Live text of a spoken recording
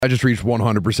I just reached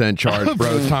 100% charge,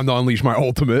 bro. It's time to unleash my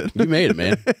ultimate. You made it,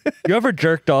 man. You ever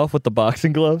jerked off with the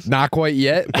boxing gloves? Not quite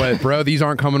yet, but bro, these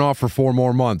aren't coming off for 4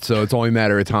 more months, so it's only a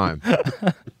matter of time.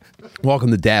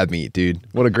 Welcome to Dad Meet, dude.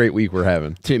 What a great week we're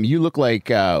having. Tim, you look like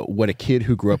what a kid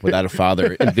who grew up without a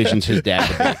father envisions his dad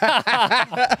to be.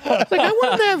 Like, I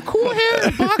want him to have cool hair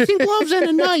and boxing gloves and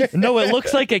a knife. No, it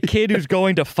looks like a kid who's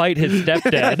going to fight his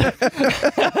stepdad.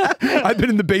 I've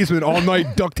been in the basement all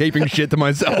night duct taping shit to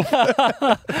myself.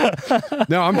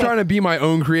 No, I'm trying to be my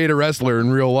own creative wrestler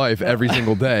in real life every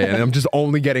single day, and I'm just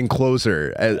only getting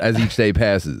closer as each day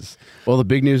passes. Well, the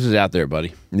big news is out there,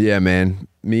 buddy. Yeah, man.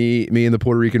 Me and the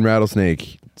Puerto Rican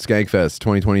Rattlesnake, Skankfest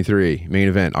 2023, main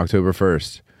event, October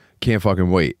 1st. Can't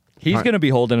fucking wait. He's going to be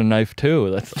holding a knife,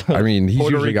 too. That's I mean, he's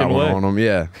Puerto usually Rican got one way. on him,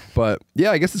 yeah. But, yeah,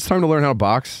 I guess it's time to learn how to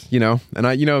box, you know?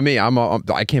 And, me,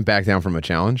 I can't back down from a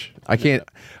challenge.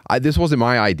 This wasn't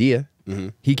my idea. Mm-hmm.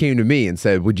 He came to me and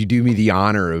said, would you do me the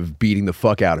honor of beating the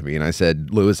fuck out of me? And I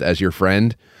said, Lewis, as your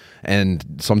friend and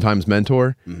sometimes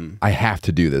mentor, I have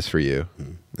to do this for you.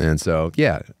 Mm-hmm. And so,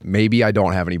 yeah, maybe I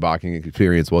don't have any boxing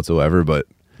experience whatsoever, but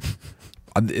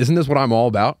isn't this what I'm all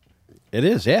about? It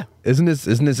is, yeah. Isn't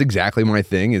this exactly my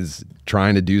thing, is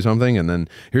trying to do something? And then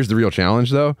here's the real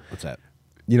challenge, though. What's that?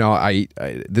 You know,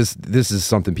 this is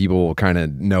something people kind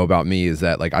of know about me, is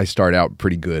that, like, I start out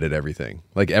pretty good at everything.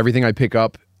 Like, everything I pick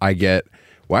up, I get,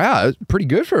 wow, that's pretty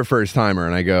good for a first-timer.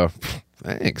 And I go,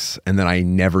 thanks. And then I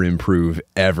never improve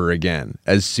ever again.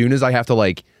 As soon as I have to,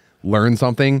 like, learn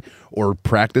something or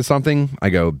practice something, I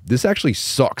go, this actually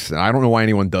sucks, and I don't know why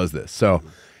anyone does this. So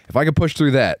if I could push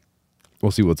through that,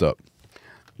 we'll see what's up.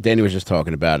 Danny was just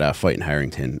talking about fighting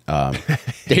Harrington.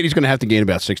 Danny's going to have to gain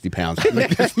about 60 pounds to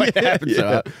make this fight happen.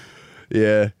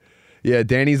 Yeah,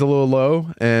 Danny's a little low,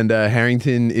 and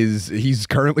Harrington he's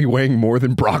currently weighing more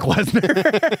than Brock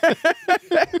Lesnar.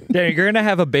 Danny, you're going to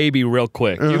have a baby real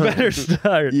quick. You better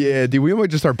start. Yeah, dude, we might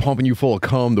just start pumping you full of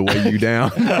cum to weigh you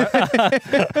down.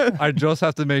 I just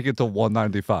have to make it to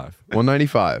 195.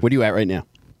 195. What are you at right now?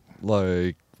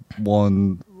 Like a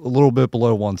little bit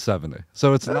below 170.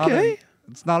 So it's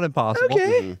not impossible.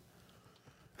 Okay.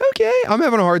 Okay, I'm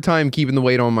having a hard time keeping the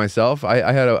weight on myself.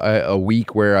 I had a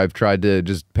week where I've tried to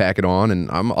just pack it on, and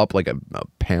I'm up like a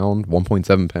pound,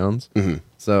 1.7 pounds. Mm-hmm.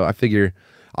 So I figure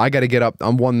I got to get up.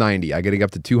 I'm 190. I got to get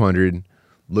up to 200.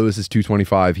 Lewis is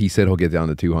 225. He said he'll get down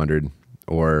to 200,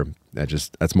 or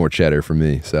that's more cheddar for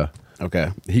me. So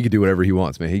okay, he could do whatever he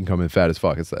wants, man. He can come in fat as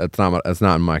fuck. That's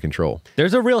not in my control.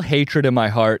 There's a real hatred in my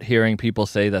heart hearing people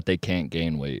say that they can't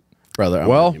gain weight. Brother, I'm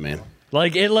with you, man.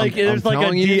 Like it, like there's like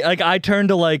like I turned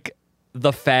to like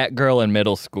the fat girl in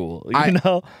middle school, you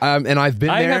know. And I've been.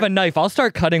 I have a knife. I'll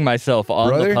start cutting myself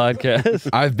on the podcast.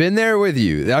 I've been there with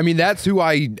you. I mean, that's who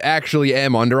I actually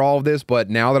am under all of this. But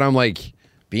now that I'm like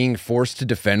being forced to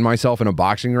defend myself in a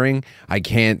boxing ring, I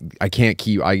can't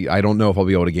keep. I don't know if I'll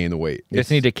be able to gain the weight. You just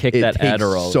need to kick that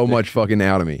Adderall. So much fucking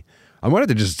out of me. I'm gonna have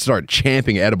to just start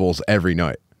champing edibles every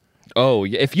night. Oh,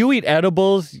 if you eat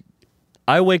edibles,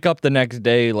 I wake up the next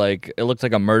day like it looks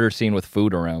like a murder scene with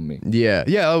food around me. Yeah.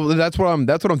 That's what I'm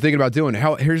thinking about doing.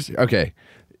 Okay.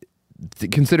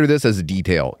 Consider this as a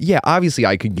detail. Yeah, obviously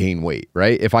I could gain weight,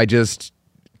 right? If I just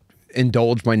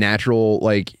indulge my natural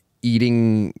like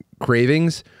eating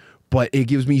cravings, but it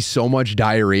gives me so much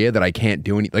diarrhea that I can't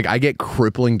do anything. Like, I get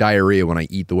crippling diarrhea when I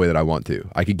eat the way that I want to.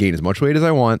 I could gain as much weight as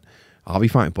I want. I'll be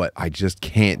fine, but I just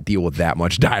can't deal with that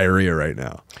much diarrhea right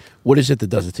now. What is it that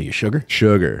does it to you? Sugar?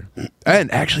 Sugar.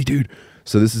 And actually, dude,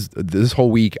 so this whole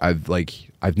week I've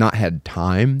not had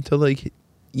time to like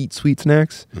eat sweet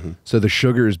snacks. Mm-hmm. So the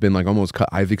sugar has been like almost cut.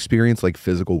 I've experienced like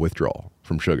physical withdrawal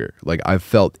from sugar. Like, I've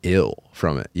felt ill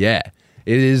from it. Yeah.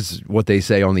 It is what they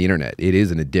say on the internet. It is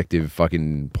an addictive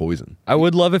fucking poison. I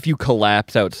would love if you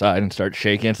collapse outside and start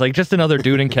shaking. It's like just another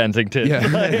dude in Kensington. Yeah.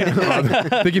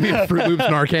 They give me a Fruit Loops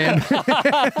Narcan.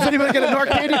 Does anybody get a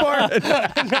Narcandy bar?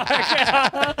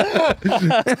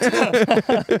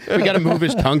 We got to move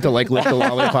his tongue to like lick the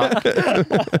lollipop.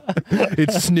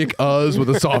 It's Snick Uz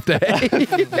with a soft A.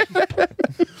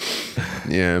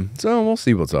 Yeah. So we'll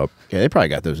see what's up. Yeah, they probably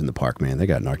got those in the park, man. They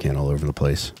got Narcan all over the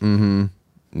place. Mm-hmm.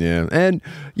 Yeah, and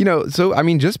so I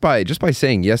mean, just by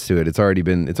saying yes to it, it's already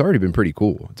been pretty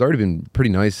cool. It's already been pretty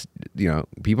nice.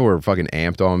 People were fucking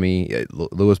amped on me.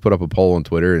 Lewis put up a poll on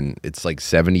Twitter, and it's like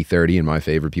 70-30 in my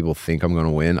favor. People think I'm going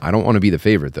to win. I don't want to be the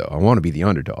favorite though. I want to be the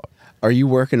underdog. Are you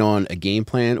working on a game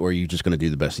plan, or are you just going to do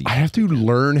the best you can? I have to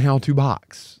learn how to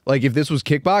box. Like, if this was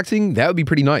kickboxing, that would be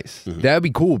pretty nice. Mm-hmm. That would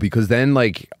be cool, because then,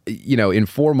 like, in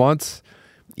 4 months,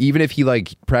 even if he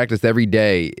like practiced every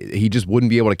day, he just wouldn't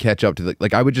be able to catch up to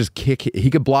I would just kick. He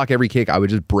could block every kick. I would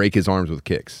just break his arms with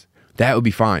kicks. That would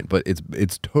be fine. But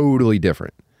it's totally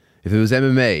different. If it was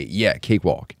MMA, yeah,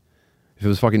 cakewalk. If it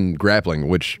was fucking grappling,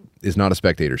 which is not a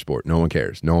spectator sport, no one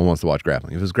cares. No one wants to watch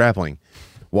grappling. If it was grappling,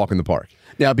 walk in the park.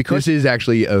 Now, because This is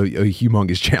actually a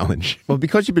humongous challenge. well,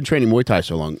 because you've been training Muay Thai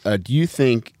so long, do you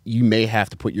think you may have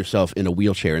to put yourself in a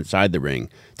wheelchair inside the ring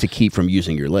to keep from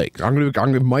using your legs? I'm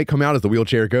gonna might come out as the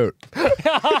wheelchair goat.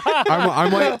 I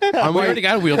We already might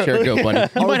got a wheelchair goat,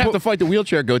 buddy. You might have to fight the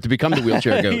wheelchair goat to become the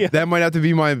wheelchair goat. that might have to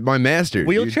be my master. dude.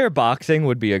 Wheelchair boxing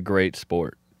would be a great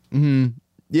sport.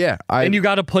 Yeah, And you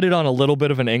got to put it on a little bit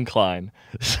of an incline.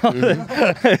 So you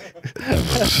have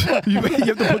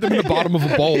to put them in the bottom of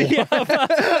a bowl,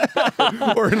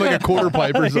 or in like a quarter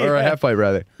pipe or a half pipe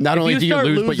rather. Not only do you start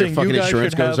lose, but your losing, fucking you guys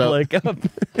insurance should goes have up. like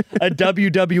a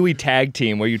WWE tag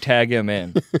team where you tag him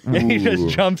in. And he just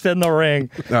jumps in the ring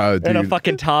Oh, in a dude.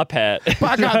 fucking top hat.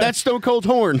 By God, that's Stone Cold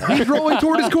Horn. He's rolling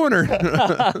toward his corner.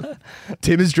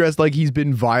 Tim is dressed like he's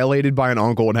been violated by an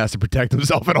uncle and has to protect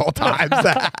himself at all times.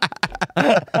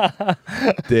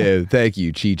 Dude, thank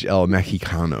you, Cheech El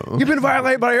Mexicano. You've been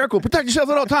violated by your uncle. Protect yourself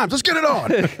at all times. Let's get it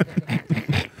on.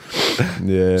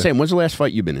 Yeah. Sam, when's the last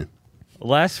fight you've been in?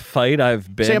 Last fight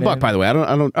I've been Sam Buck, in- by the way. I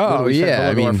don't. Oh, we said yeah, hello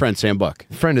I to our mean- friend Sam Buck.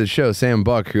 Friend of the show, Sam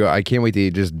Buck, who I can't wait to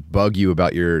just bug you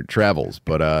about your travels.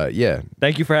 But yeah,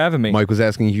 Thank you for having me. Mike was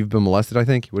asking if you've been molested, I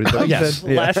think. What did you Yes,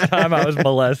 said? last time I was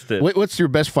molested. What's your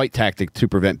best fight tactic to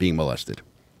prevent being molested?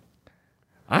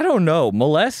 I don't know.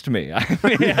 Molest me. I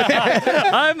mean,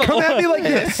 I'm Come at me like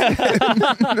this.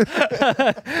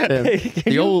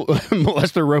 The old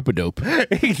molester rope-a-dope.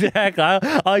 Exactly.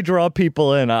 I draw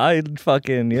people in. I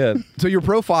fucking yeah. So your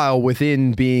profile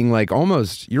within being like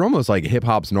you're almost like hip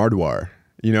hop's Nardwar.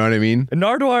 You know what I mean?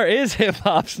 Nardwar is hip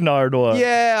hop's Nardwar.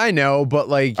 Yeah, I know, but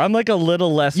like I'm like a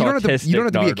little less you don't have artistic.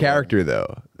 to be a Nardwar. character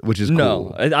though, which is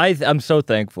No, cool. I'm so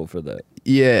thankful for that.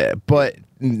 Yeah, but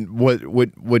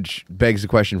which begs the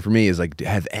question for me is like,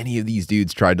 have any of these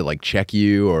dudes tried to like check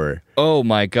you or? Oh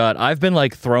my god, I've been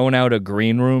like thrown out of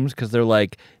green rooms because they're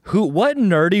like, what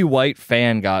nerdy white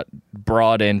fan got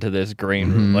brought into this green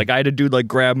Mm-hmm. room? Like I had a dude like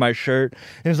grab my shirt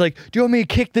and it's like, do you want me to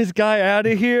kick this guy out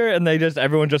of here? And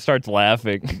everyone just starts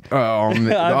laughing. Oh,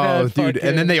 man. I've Oh, had dude!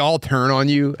 And then they all turn on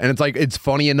you, and it's like it's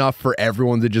funny enough for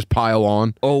everyone to just pile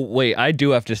on. Oh wait, I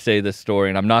do have to say this story,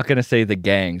 and I'm not gonna say the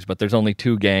gangs, but there's only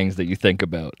two gangs that you think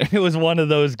about. It was one of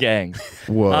those gangs.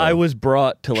 Whoa. I was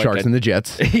brought to like Sharks and the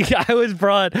Jets. I was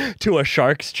brought to a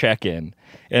Sharks check-in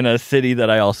in a city that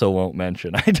I also won't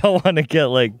mention. I don't want to get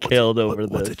like killed over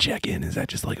What's this. a check-in? Is that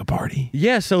just like a party?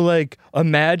 Yeah, so like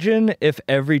imagine if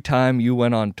every time you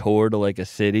went on tour to like a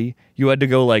city, you had to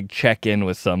go like check in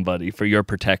with somebody for your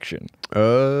protection.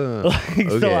 Oh,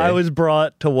 So I was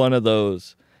brought to one of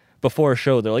those before a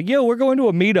show. They're like, "Yo, we're going to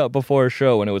a meetup before a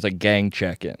show," and it was a gang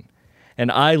check-in. And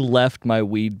I left my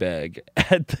weed bag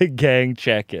at the gang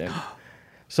check-in.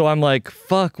 So I'm like,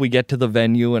 fuck, we get to the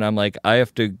venue and I'm like, I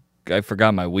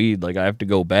forgot my weed. Like, I have to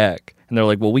go back. And they're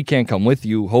like, well, we can't come with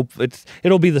you.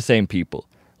 It'll be the same people.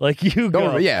 Like, you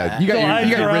go. Oh yeah, you got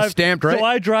your wrist stamped, right? So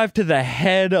I drive to the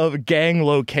head of gang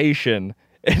location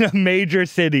in a major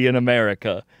city in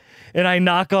America. And I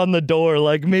knock on the door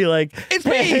like, It's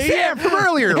me, Sam, from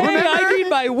earlier. Hey, Remember? I need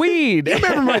my weed.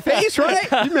 Remember my face,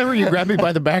 right? You remember you grabbed me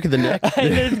by the back of the neck?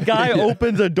 And this guy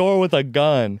opens a door with a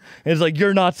gun. And is like,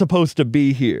 you're not supposed to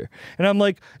be here. And I'm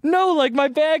like, no, like my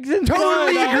bag's inside.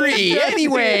 Totally I was agree. just-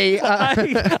 Anyway,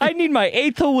 I need my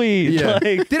eighth of weed. Yeah.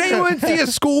 Like, Did anyone see a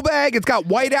school bag? It's got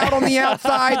white out on the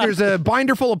outside. There's a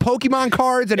binder full of Pokemon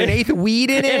cards and an eighth of weed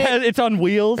in it. it's on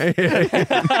wheels.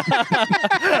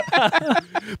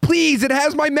 Please, it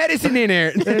has my medicine in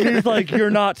it. And he's like, you're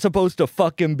not supposed to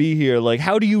fucking be here. Like,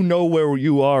 how do you know where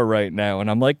you are right now? And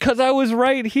I'm like, because I was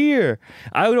right here.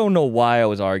 I don't know why I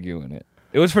was arguing it.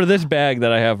 It was for this bag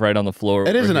that I have right on the floor.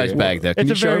 It is over a nice here. bag, though. Can It's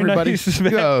you a show very everybody? nice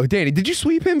bag. Yo, Danny, did you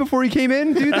sweep him before he came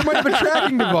in? Dude, that might have a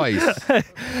tracking device.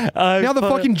 Now the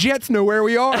fucking Jets know where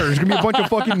we are. There's going to be a bunch of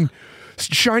fucking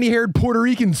shiny-haired Puerto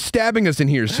Ricans stabbing us in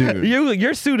here soon.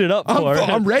 You're suited up for it.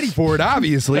 I'm ready for it,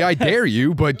 obviously. I dare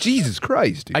you, but Jesus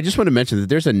Christ. Dude. I just want to mention that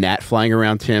there's a gnat flying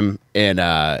around, Tim, and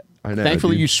know,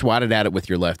 thankfully dude. you swatted at it with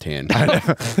your left hand.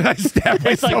 I stabbed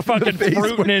It's like myself in the fucking face.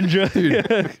 Fruit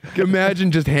Ninja.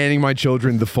 Imagine just handing my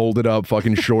children the folded up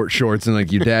fucking short shorts and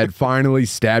like your dad finally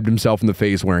stabbed himself in the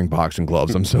face wearing boxing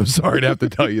gloves. I'm so sorry to have to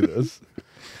tell you this.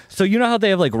 So you know how they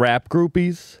have like rap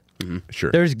groupies?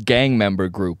 Sure. There's gang member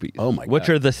groupies. Oh my Which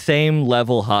God. are the same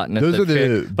level hotness. Those as are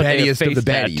the chick, but they have bettiest of the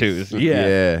face betties. tattoos.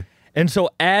 Yeah. And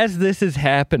so as this is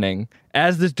happening,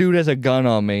 as this dude has a gun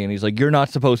on me and he's like, you're not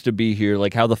supposed to be here.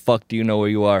 Like, how the fuck do you know where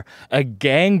you are? A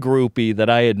gang groupie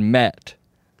that I had met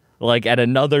like at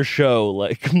another show,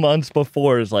 like months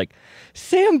before, is like,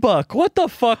 Sam Buck, what the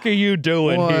fuck are you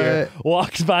doing here?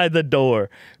 Walks by the door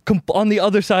on the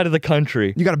other side of the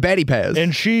country. You got a baddie pass.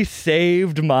 And she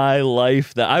saved my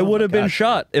life. That I would have been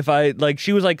shot if I, like,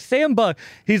 she was like, Sam Buck.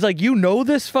 He's like, you know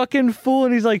this fucking fool?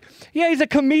 And he's like, yeah, he's a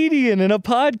comedian and a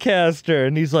podcaster.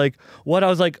 And he's like, what? I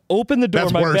was like, open the door.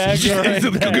 That's my worse. bag.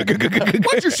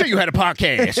 Why'd you say you had a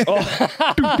podcast?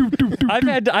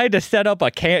 I had to set up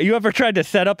a You ever tried to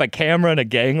set up a camera in a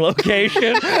gang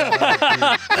location?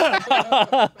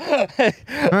 All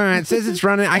right, it says it's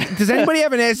running. Does anybody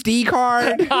have an SD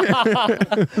card?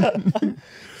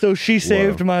 So she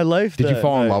saved my life. Did you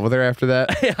fall in love with her after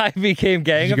that? I became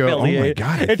gang Did you go, affiliated. oh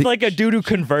my God, it's like a dude who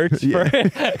converts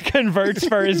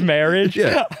for his marriage.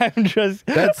 Yeah. I'm just.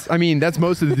 That's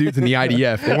most of the dudes in the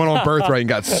IDF. They went on birthright and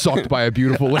got sucked by a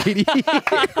beautiful lady.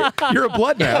 You're a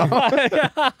blood now.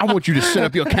 I want you to set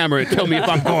up your camera and tell me if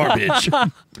I'm garbage.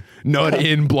 Nut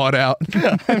in, blood out.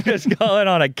 I'm just going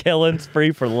on a killing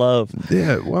spree for love.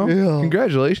 Yeah, well,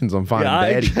 congratulations on finding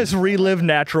I baddie. just relived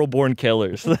natural born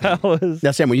killers. That was.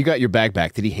 Now, Sam, when you got your bag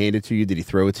back, did he hand it to you? Did he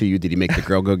throw it to you? Did he make the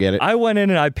girl go get it? I went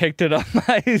in and I picked it up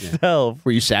myself.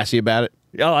 Were you sassy about it?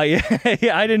 Oh, yeah.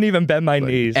 I didn't even bend my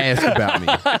knees. Ask about me.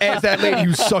 Ask that lady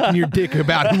who's sucking your dick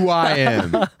about who I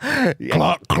am.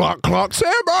 Clock, clock, clock.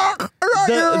 Sam Buck,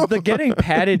 The getting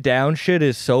patted down shit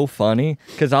is so funny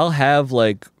because I'll have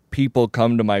like people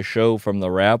come to my show from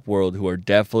the rap world who are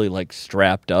definitely like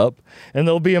strapped up, and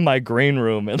they'll be in my green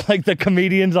room, and like the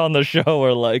comedians on the show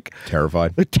are like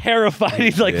terrified.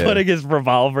 He's like putting his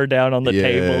revolver down on the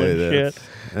table and shit.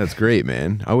 That's great,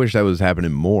 man. I wish that was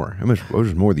happening more. I wish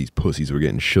more of these pussies were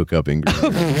getting shook up in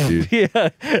green rooms, dude. Yeah,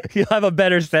 you'll have a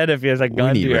better set if he has a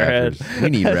gun to your rappers. head. We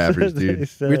need rappers, dude.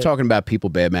 We were talking about people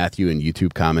bad Matthew in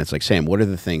YouTube comments. Like, Sam, what are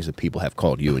the things that people have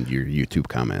called you in your YouTube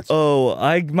comments? Oh,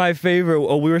 my favorite.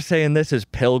 Oh, we were saying this is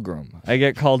Pilgrim. I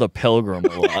get called a pilgrim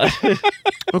a lot.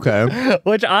 Okay.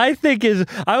 Which I think is,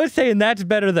 I was saying that's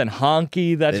better than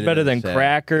honky. That's better than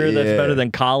cracker. That's better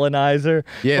than colonizer.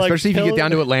 Yeah, like, especially if you get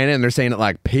down to Atlanta and they're saying it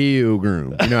like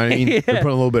Pilgrim. You know what I mean? They're putting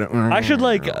a little bit of. I should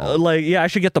I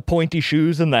should get the pointy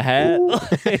shoes and the hat.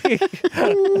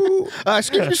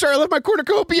 Excuse me, sir, I left my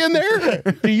cornucopia in there.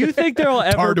 Do you think there'll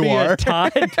ever be a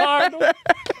time?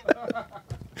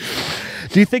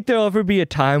 Do you think there'll ever be a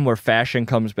time where fashion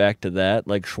comes back to that,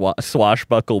 like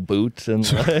swashbuckle boots and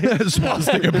like,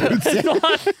 swastika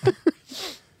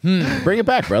boots? Bring it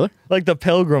back, brother. like the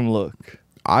Pilgrim look?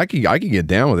 I could get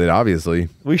down with it, obviously.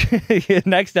 We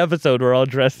next episode we're all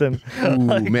dressing. Ooh,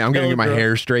 man, I'm gonna get my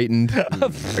hair straightened.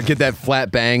 Get that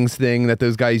flat bangs thing that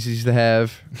those guys used to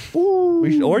have. Or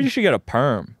you should get a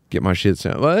perm. Get my shit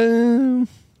sound. Well,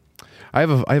 I have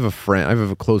a friend. I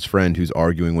have a close friend who's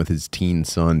arguing with his teen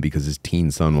son because his teen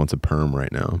son wants a perm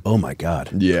right now. Oh my God.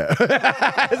 Yeah,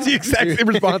 that's the exact same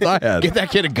response I had. Get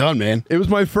that kid a gun, man. It was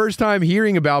my first time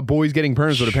hearing about boys getting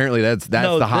perms, but apparently that's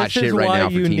the hot shit right now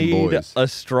for teen boys. This is why you need a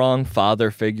strong father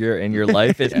figure in your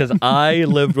life. Is because I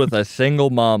lived with a single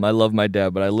mom. I love my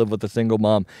dad, but I lived with a single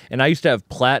mom, and I used to have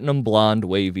platinum blonde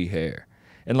wavy hair.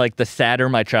 And like the sadder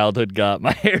my childhood got,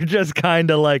 my hair just kind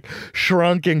of like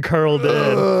shrunk and curled in.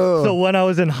 So when I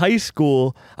was in high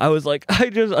school, I was like,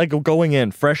 going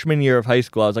in freshman year of high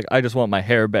school, I was like, I just want my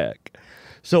hair back.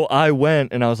 So I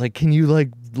went and I was like, can you like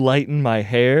lighten my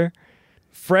hair?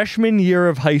 Freshman year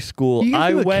of high school,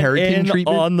 I went in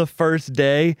on the first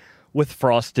day with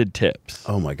frosted tips.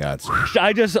 Oh my God.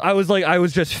 I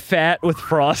was just fat with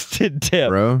frosted tips.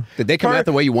 Bro, Did they come out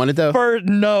the way you wanted, though?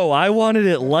 No, I wanted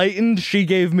it lightened. She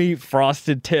gave me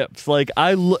frosted tips.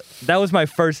 That was my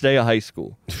first day of high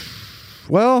school.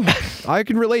 well, I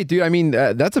can relate, dude. I mean,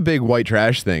 that's a big white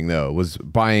trash thing, though. Was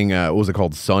buying what was it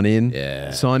called, Sun In?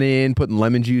 Yeah, Sun In, putting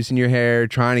lemon juice in your hair,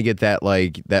 trying to get that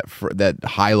that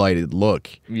highlighted look.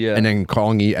 Yeah, and then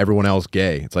calling everyone else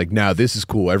gay. It's like, no, this is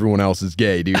cool. Everyone else is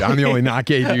gay, dude. I'm the only not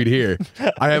gay dude here.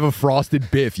 I have a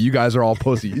frosted biff. You guys are all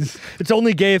pussies. It's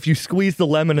only gay if you squeeze the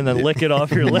lemon and then lick it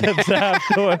off your lips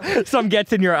afterward. Some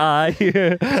gets in your eye.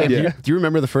 Sam, do you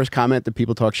remember the first comment that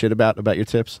people talk shit about your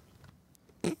tips?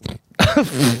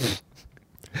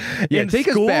 Yeah, take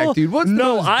us back, dude. What's the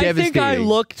most I think I devastating?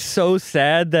 looked so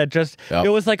sad that it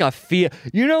was like a fear.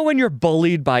 You know when you're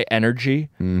bullied by energy?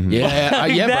 Mm-hmm.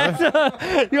 Yeah,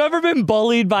 bro. You ever been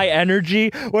bullied by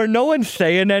energy where no one's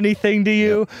saying anything to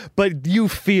you, but you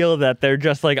feel that they're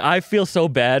just like, I feel so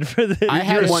bad for this.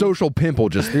 You're a social pimple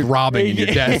just throbbing in your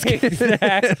desk.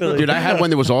 Exactly. Dude, I had one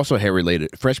that was also hair related.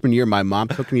 Freshman year, my mom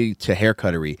took me to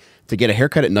haircuttery to get a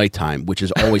haircut at nighttime, which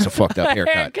is always a fucked up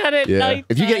haircut. Haircut at Yeah. night.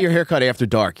 If you get your haircut after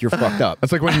dark, you're fucked up.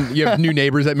 That's like when you have new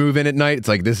neighbors that move in at night. It's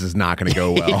like, this is not going to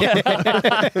go well.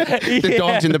 The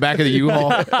dog's in the back of the U-Haul.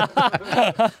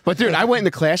 But dude, I went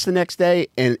into class the next day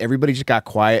and everybody just got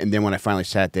quiet. And then when I finally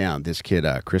sat down, this kid,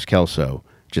 Chris Kelso,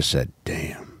 just said,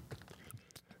 "Damn."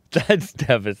 That's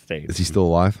devastating. Is he still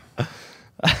alive?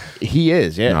 He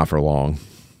is, yeah. Not for long.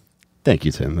 Thank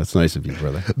you, Tim. That's nice of you,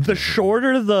 brother. The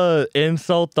shorter the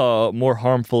insult, the more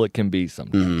harmful it can be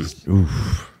sometimes.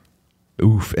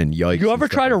 Oof and yikes. You ever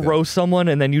and try stuff to like that. roast someone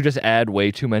and then you just add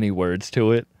way too many words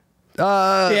to it?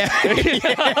 Yeah.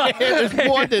 There's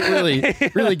one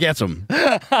that really gets him.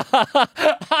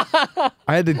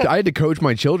 I had to coach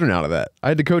my children out of that. I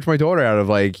had to coach my daughter out of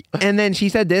like, and then she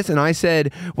said this, and I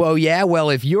said, well, yeah, well,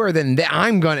 if you're, then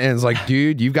I'm gonna. And it's like,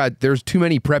 dude, there's too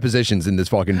many prepositions in this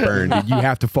fucking burn. Dude, you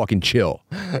have to fucking chill.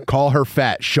 Call her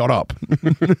fat. Shut up.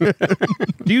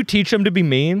 Do you teach them to be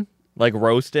mean? Like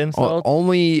roast insults?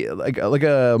 Only like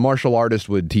a martial artist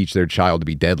would teach their child to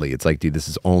be deadly. It's like, dude, this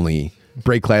is only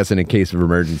break class in a case of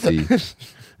emergency.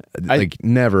 Like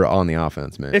never on the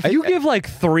offense, man. If you give like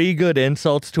 3 good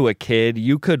insults to a kid,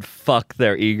 you could fuck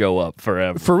their ego up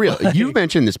forever. For real. You've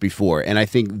mentioned this before, and I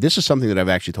think this is something that I've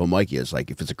actually told Mikey is like,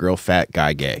 if it's a girl, fat,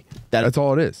 guy, gay, That's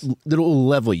all it is. it'll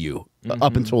level you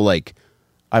up until like,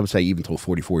 I would say even until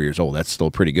 44 years old. That's still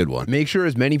a pretty good one. Make sure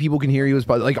as many people can hear you as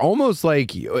possible. Like almost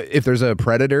like if there's a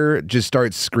predator, just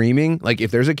start screaming. Like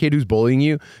if there's a kid who's bullying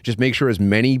you, just make sure as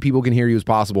many people can hear you as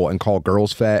possible and call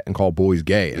girls fat and call boys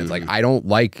gay. And it's like, I don't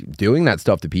like doing that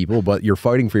stuff to people, but you're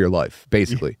fighting for your life,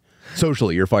 basically.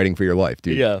 Socially, you're fighting for your life,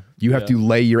 dude. Yeah. You have to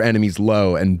lay your enemies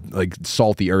low and like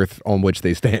salt the earth on which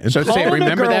they stand. So Sam, Calling a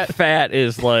remember girl that? fat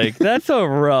is like, that's a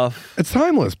rough. It's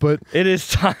timeless, but It is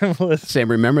timeless. Sam,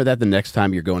 remember that the next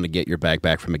time you're going to get your bag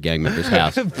back from a gang member's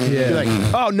house. You're like,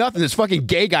 oh, nothing. This fucking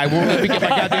gay guy won't let me get my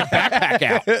goddamn backpack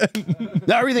out.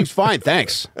 No, everything's fine.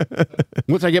 Thanks.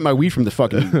 Once I get my weed from the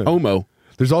fucking homo.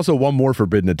 there's also one more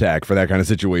forbidden attack for that kind of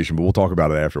situation, but we'll talk about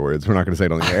it afterwards. We're not going to say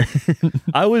it on the air.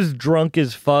 I was drunk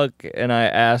as fuck, and I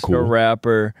asked a Cool.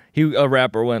 rapper. A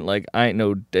rapper went like, "I ain't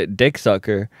no dick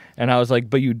sucker," and I was like,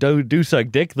 "But you do suck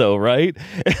dick though, right?"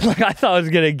 And like I thought I was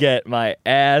gonna get my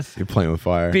ass You're playing with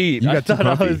fire. beat. You I got too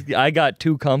thought comfy. I got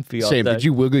too comfy. Sam, off that. did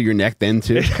you wiggle your neck then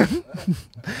too?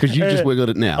 Because you just wiggled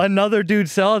it now. Another dude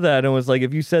saw that and was like,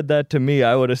 "If you said that to me,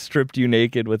 I would have stripped you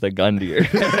naked with a gun to your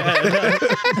head."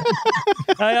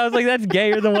 I was like, "That's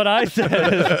gayer than what I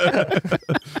said."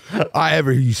 I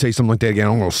ever hear you say something like that again,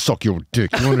 I'm gonna suck your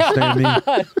dick. You understand me?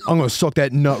 I'm gonna suck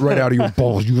that nut right out of your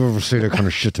balls. You ever say that kind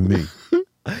of shit to me?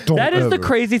 Don't That is the ever.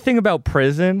 crazy thing about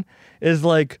prison is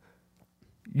like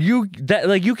you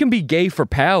can be gay for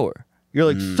power. You're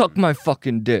like, suck my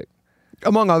fucking dick.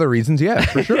 Among other reasons, yeah,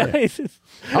 for sure.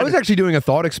 I was actually doing a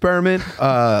thought experiment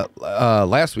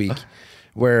last week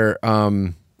where I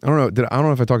don't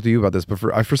know if I talked to you about this, but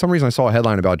for some reason I saw a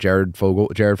headline about Jared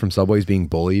from Subway's being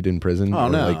bullied in prison. Oh, or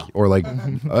no.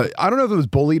 I don't know if it was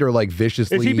bullied or like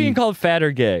viciously. Is he being called fat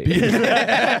or gay?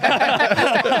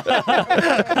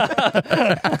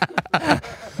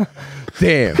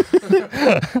 Damn.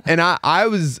 And I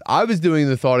was doing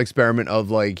the thought experiment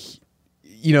of like,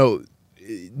 you know,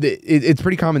 it's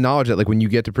pretty common knowledge that like when you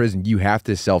get to prison, you have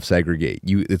to self-segregate.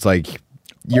 It's like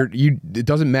it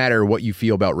doesn't matter what you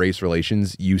feel about race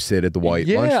relations. You sit at the white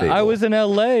lunch table. I was in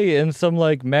LA and some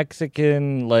like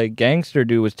Mexican like gangster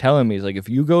dude was telling me, he's like, if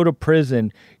you go to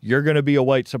prison, you're gonna be a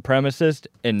white supremacist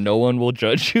and no one will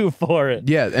judge you for it.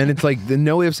 Yeah, and it's like the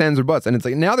no ifs, ands, or buts. And it's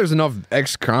like now there's enough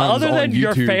ex-cons Other on than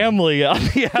your YouTube. family on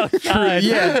the outside.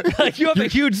 yeah. Like you have a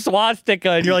huge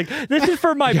swastika and you're like, this is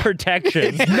for my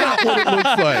protection. Not what it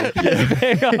looks like.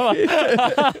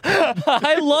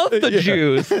 I love the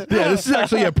Jews. Yeah, this is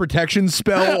actually a protection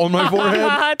spell on my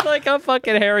forehead. It's like a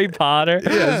fucking Harry Potter. Yeah,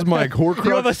 this is my Horcrux.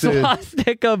 You have a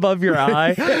swastika above your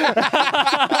eye.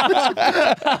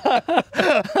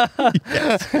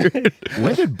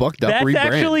 When did Bucked Up That's rebrand?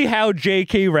 actually how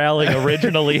J.K. Rowling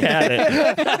originally had it.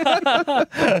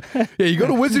 Yeah, you go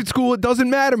to wizard school, it doesn't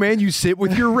matter, man. You sit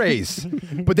with your race.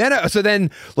 But then,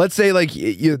 then let's say like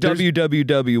there's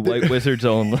WWW, White Wizards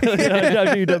only.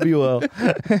 WWL.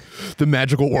 the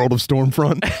magical world of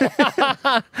Stormfront.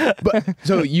 But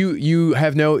so you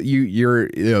have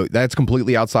you're that's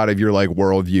completely outside of your like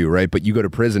worldview, right? But you go to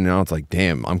prison and now it's like,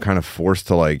 damn, I'm kind of forced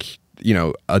to like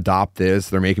adopt this.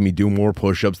 They're making me do more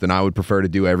push-ups than I would prefer to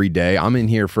do every day. I'm in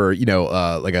here for,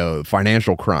 like a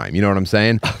financial crime. You know what I'm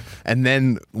saying? And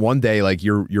then one day, like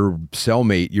your new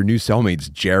cellmate's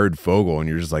Jared Fogle, and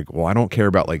you're just like, well, I don't care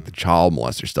about like the child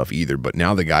molester stuff either. But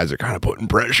now the guys are kind of putting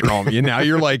pressure on me, and now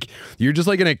you're just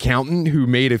like an accountant who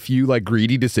made a few like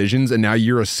greedy decisions, and now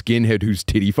you're a skinhead who's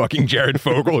titty fucking Jared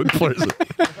Fogle in prison.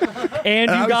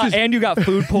 And you got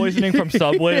food poisoning from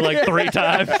Subway like 3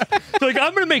 times. So like,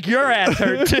 I'm gonna make your ass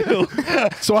hurt too.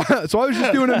 So I was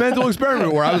just doing a mental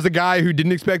experiment where I was the guy who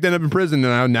didn't expect to end up in prison,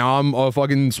 and now I'm a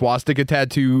fucking swastika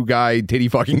tattoo guy, titty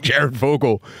fucking Jared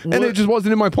Fogle, and it just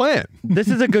wasn't in my plan. This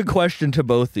is a good question to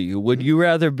both of you. Would you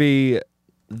rather be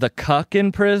the cuck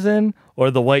in prison or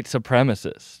the white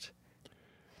supremacist?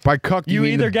 By cuck, you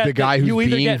mean the guy who's you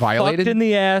either being get violated? Fucked in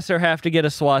the ass or have to get a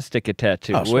swastika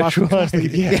tattoo. Which one?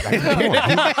 Yeah.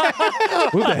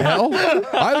 What the hell?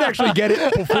 I would actually get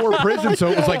it before prison, so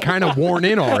it was like kind of worn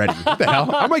in already. What the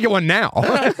hell? I might get one now.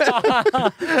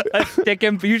 A stick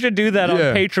and you should do that on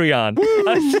Patreon.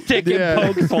 A stick and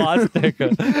poke swastika.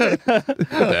 What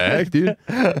the heck, dude?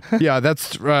 Yeah,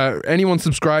 that's anyone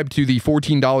subscribed to the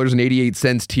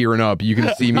 $14.88 tier and up. You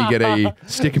can see me get a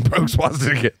stick and poke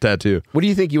swastika tattoo. What do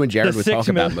you think you and Jared would talk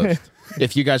about million. most?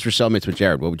 If you guys were cellmates with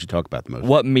Jared, what would you talk about the most?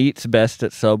 What meat's best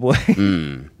at Subway?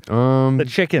 The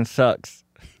chicken sucks.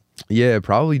 Yeah,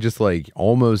 probably just like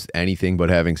almost anything but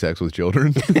having sex with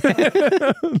children.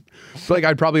 Like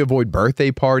I'd probably avoid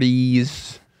birthday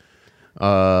parties,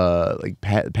 like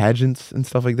pageants and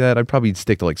stuff like that. I'd probably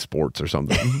stick to like sports or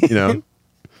something,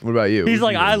 What about you? He's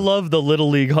like, I love the Little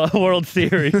League World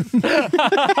Series.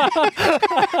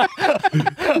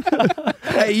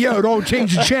 Hey, yo, don't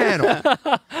change the channel.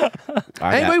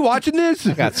 Anybody watching this?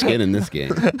 I got skin in this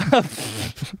game.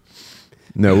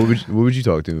 No, what would you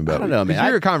talk to him about? I don't know, man.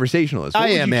 You're a conversationalist. What I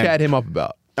would am, you man. chat him up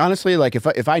about? Honestly, like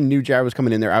if I knew Jared was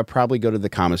coming in there, I'd probably go to the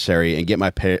commissary and get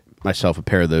myself a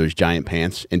pair of those giant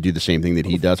pants and do the same thing that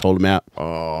he does, hold them out.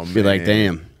 Oh, man. Be like,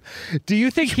 damn. Do you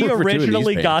think he We're doing these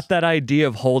originally pants. got that idea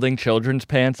of holding children's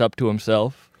pants up to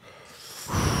himself?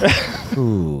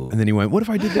 Ooh. And then he went, what if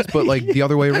I did this, but like the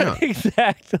other way around?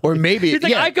 Exactly. Or maybe, He's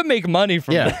like, I could make money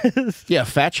from this. Yeah,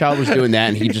 Fat Child was doing that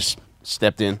and he just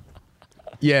stepped in.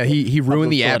 Yeah, he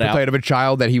ruined the Fill it out. appetite of a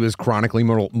child that he was chronically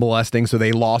molesting, so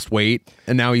they lost weight.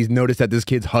 And now he's noticed that this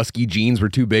kid's husky genes were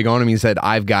too big on him. He said,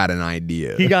 I've got an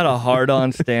idea. He got a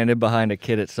hard-on standing behind a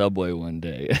kid at Subway one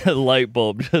day. A light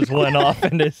bulb just went off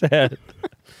in his head.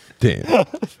 Damn.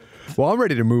 Well, I'm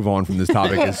ready to move on from this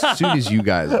topic as soon as you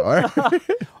guys are.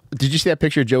 Did you see that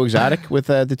picture of Joe Exotic with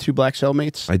the 2 black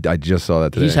cellmates? I just saw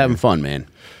that today. He's having fun, man.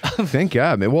 Thank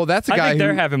God, man. Well, that's a guy I think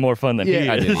they're who... having more fun than he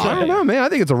I is. do. I don't know, man. I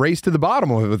think it's a race to the bottom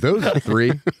with those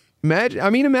 3.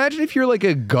 Imagine if you're like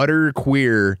a gutter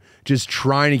queer just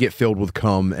trying to get filled with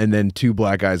cum, and then 2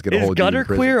 black guys get a Is hold of you in gutter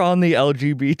prison. queer on the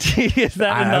LGBT? Is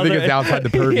that I another? think it's outside the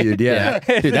purview. Yeah.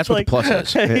 Dude, that's what the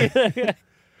plus is.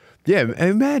 Yeah,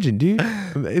 imagine, dude.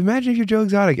 Imagine if you're Joe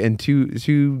Exotic and two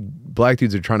black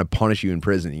dudes are trying to punish you in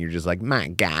prison, and you're just like, my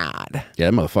God.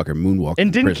 Yeah, that motherfucker moonwalked.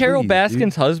 And didn't Carol Please,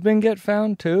 Baskin's husband get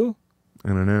found too? I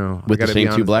don't know. with I the gotta be same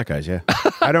 2 honest. black guys, yeah.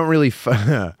 I don't really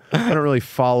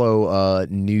follow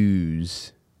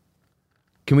news.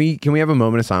 Can we have a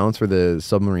moment of silence for the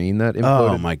submarine that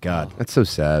imploded? Oh my God. That's so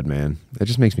sad, man. That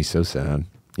just makes me so sad.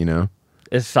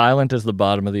 As silent as the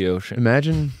bottom of the ocean.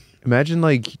 Imagine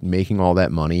like making all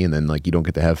that money and then like you don't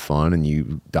get to have fun and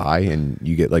you die and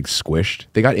you get like squished.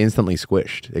 They got instantly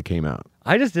squished. It came out.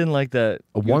 I just didn't like that.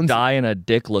 one's- Die in a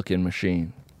dick-looking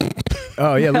machine.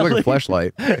 Oh yeah, it looked like a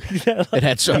fleshlight. It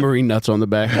had submarine nuts on the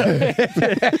back.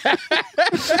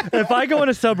 If I go in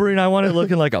a submarine, I want it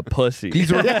looking like a pussy.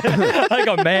 These were like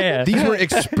a man. these were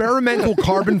experimental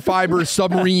carbon fiber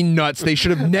submarine nuts. They should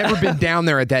have never been down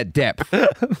there at that depth.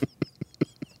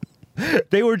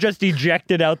 They were just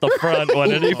ejected out the front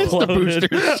when it exploded.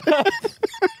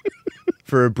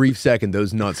 For a brief second,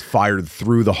 those nuts fired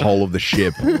through the hull of the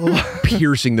ship,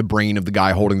 piercing the brain of the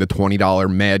guy holding the $20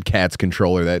 Mad Catz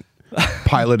controller that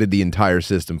piloted the entire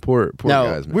system. Poor No,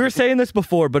 guys, man. We were saying this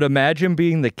before, but imagine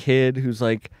being the kid who's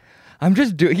like, I'm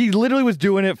just doing. He literally was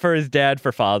doing it for his dad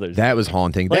for Father's Day. That was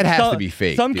haunting. Like, that has some- to be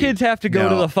fake. Some dude. kids have to go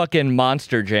to No. the fucking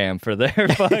Monster Jam for their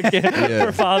fucking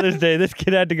for Father's Day. This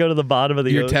kid had to go to the bottom of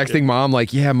the You're ocean. texting mom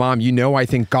like, yeah, mom, I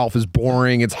think golf is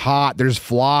boring. It's hot. There's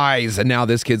flies. And now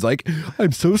this kid's like,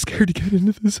 I'm so scared to get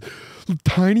into this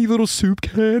tiny little soup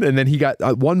can. And then he got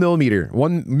 1 millimeter,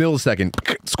 1 millisecond,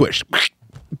 squish.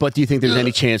 But do you think there's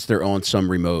any chance they're on some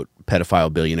remote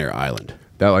pedophile billionaire island?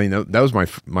 That was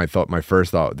my thought. My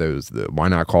first thought. That was why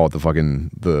not call it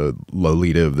the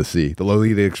Lolita of the sea, the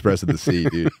Lolita Express of the sea,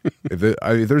 dude.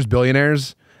 If there's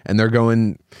billionaires and they're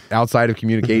going outside of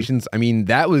communications. I mean,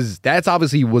 that's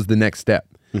obviously was the next step.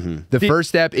 The first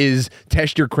step is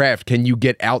test your craft. Can you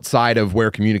get outside of where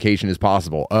communication is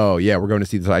possible? Oh, yeah, we're going to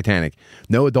see the Titanic.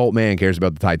 No adult man cares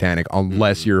about the Titanic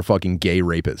unless you're a fucking gay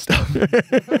rapist.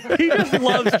 He just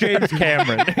loves James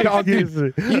Cameron.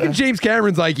 Even James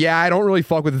Cameron's like, yeah, I don't really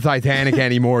fuck with the Titanic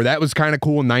anymore. That was kind of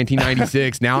cool in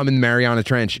 1996. Now I'm in the Mariana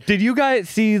Trench. Did you guys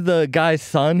see the guy's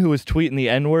son who was tweeting the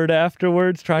N-word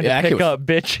afterwards, trying to pick up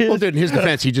bitches? Well, dude, in his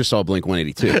defense, he just saw Blink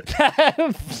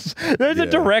 182. There's a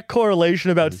direct correlation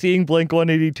about seeing Blink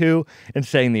 182 and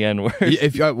saying the N-word.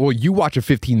 If well, you watch a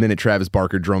 15-minute Travis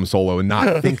Barker drum solo and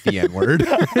not think the N-word.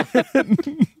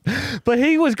 But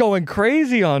he was going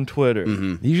crazy on Twitter.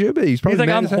 He should be. He's probably He's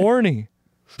like, I'm horny.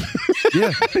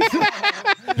 Yeah.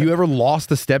 You ever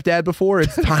lost a stepdad before?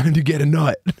 It's time to get a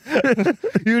nut.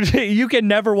 You can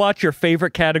never watch your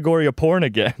favorite category of porn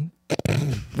again.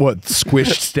 What,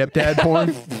 squished stepdad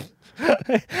porn?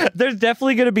 There's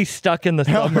definitely going to be stuck in the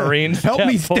submarine. Help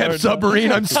me, step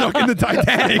submarine. I'm stuck in the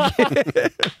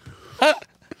Titanic.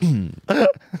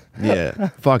 Yeah.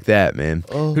 Fuck that, man.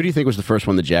 Who do you think was the first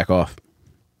one to jack off?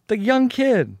 The young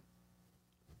kid.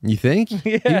 You think?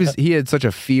 Yeah. He had such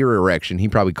a fear erection, he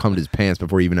probably cummed his pants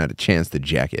before he even had a chance to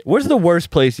jack it. Where's the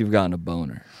worst place you've gotten a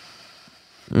boner?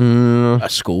 A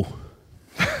school.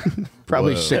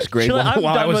 Probably sixth grade while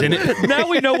I was in it. Now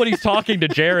we know what he's talking to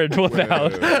Jared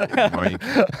about. Mike,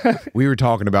 we were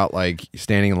talking about like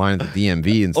standing in line at the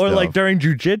DMV and stuff. Or like during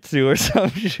jujitsu or some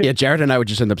shit. Yeah, Jared and I would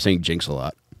just end up saying jinx a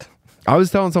lot. I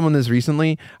was telling someone this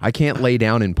recently. I can't lay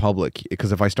down in public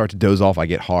because if I start to doze off, I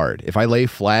get hard. If I lay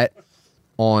flat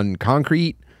on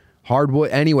concrete,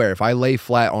 hardwood, anywhere, if I lay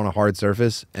flat on a hard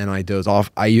surface and I doze off,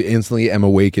 I instantly am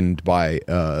awakened by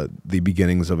the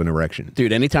beginnings of an erection.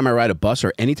 Dude, anytime I ride a bus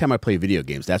or anytime I play video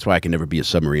games, that's why I can never be a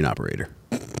submarine operator.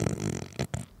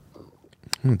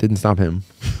 It didn't stop him.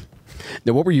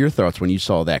 Now, what were your thoughts when you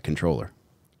saw that controller?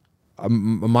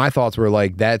 My thoughts were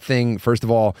like, that thing, first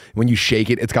of all, when you shake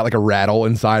it, it's got like a rattle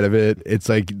inside of it. It's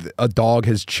like a dog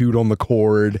has chewed on the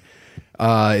cord.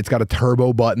 It's got a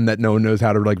turbo button that no one knows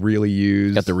how to like really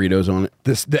use. Got the Doritos on it.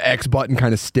 The X button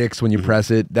kind of sticks when you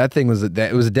press it. That thing was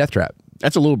it was a death trap.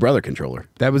 That's a little brother controller.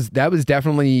 That was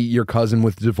definitely your cousin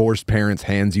with divorced parents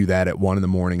hands you that at 1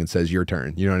 a.m. and says your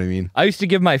turn. You know what I mean? I used to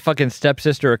give my fucking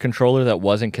stepsister a controller that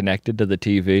wasn't connected to the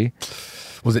TV.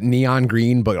 Was it neon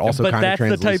green, but also kind of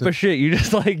translucent? But that's the type of shit. You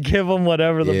just like give them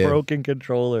whatever the broken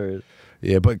controller is.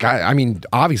 Yeah, but I mean,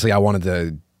 obviously I wanted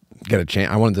to get a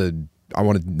chance. I wanted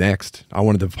next. I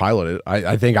wanted to pilot it.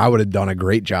 I think I would have done a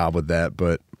great job with that,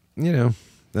 but you know,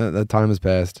 that time has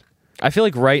passed. I feel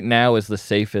like right now is the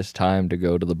safest time to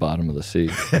go to the bottom of the sea.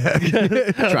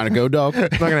 Trying to go, dog?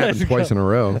 It's not gonna happen twice in a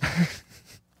row.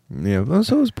 Yeah, well,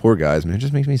 so those poor guys, man. It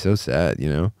just makes me so sad, you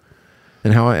know.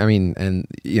 And how I mean, and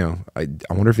you know, I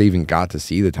wonder if they even got to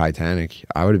see the Titanic.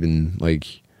 I would have been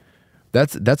like,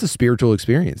 that's a spiritual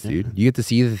experience, dude. You get to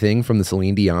see the thing from the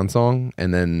Celine Dion song,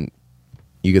 and then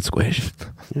you get squished.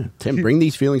 Yeah. Tim, bring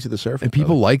these feelings to the surface. And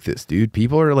people like this, dude.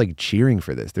 People are like cheering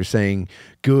for this. They're saying,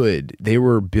 good, they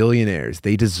were billionaires.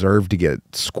 They deserve to get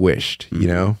squished, you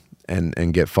know,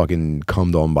 and get fucking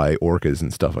cummed on by orcas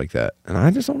and stuff like that. And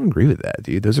I just don't agree with that,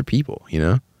 dude. Those are people, you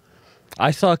know? I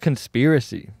saw a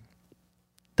conspiracy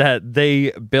that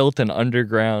they built an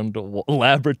underground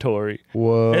laboratory.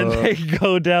 Whoa. And they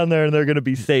go down there and they're going to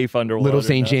be safe underwater. Little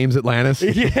St. James Atlantis.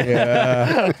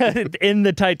 Yeah. In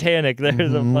the Titanic,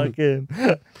 there's a fucking...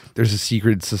 There's a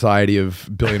secret society of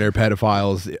billionaire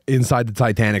pedophiles inside the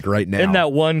Titanic right now. And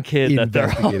that one kid that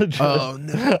they're all Oh,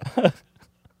 no.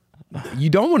 You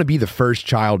don't want to be the first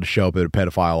child to show up at a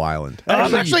pedophile island.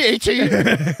 I'm actually 18.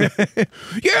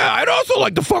 Yeah, I'd also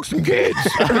like to fuck some kids.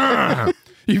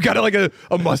 You've got like a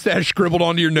mustache scribbled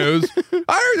onto your nose. I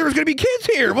heard there was going to be kids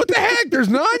here. What the heck? There's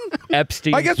none?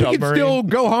 Epstein I guess we can still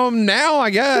go home now,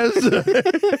 I guess.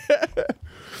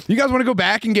 You guys want to go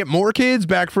back and get more kids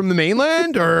back from the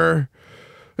mainland? Or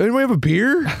anyone have a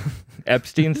beer?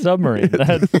 Epstein submarine.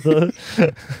 That's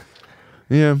the...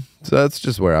 Yeah, so that's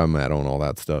just where I'm at on all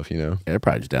that stuff, you know? Yeah, they're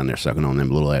probably just down there sucking on them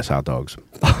little ass hot dogs.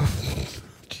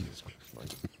 Jesus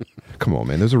Christ. Come on,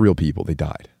 man. Those are real people. They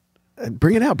died.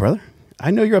 Bring it out, brother.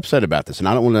 I know you're upset about this, and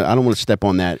I don't want to step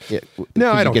on that.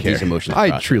 No, I don't get care. These emotions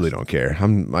I truly don't care.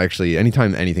 I'm actually,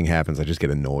 anytime anything happens, I just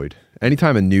get annoyed.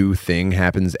 Anytime a new thing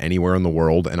happens anywhere in the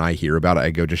world and I hear about it,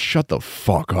 I go, just shut the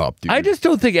fuck up, dude. I just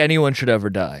don't think anyone should ever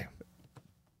die.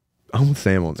 I'm with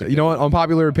Sam on that. You know what?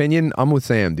 Unpopular opinion, I'm with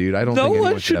Sam, dude. I don't think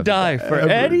anyone one should die for ever,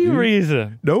 any dude.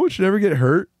 reason. No one should ever get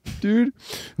hurt, dude.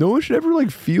 No one should ever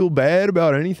like feel bad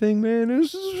about anything, man.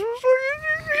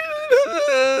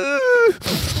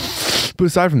 But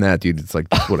aside from that, dude, it's like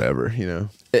just whatever, you know.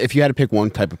 If you had to pick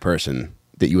one type of person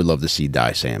that you would love to see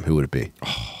die, Sam, who would it be?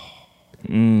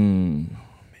 And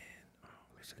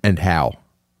how?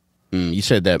 You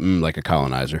said that like a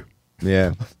colonizer.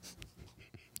 Yeah.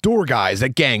 Door guys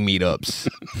at gang meetups.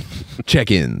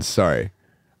 Check-ins, sorry.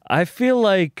 I feel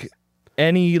like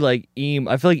any like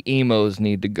I feel like emos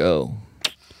need to go.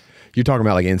 You're talking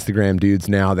about like Instagram dudes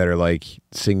now that are like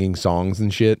singing songs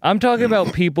and shit? I'm talking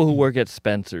about people who work at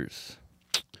Spencer's.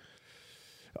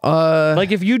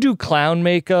 Like if you do clown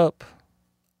makeup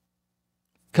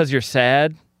because you're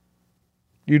sad,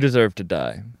 you deserve to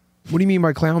die. What do you mean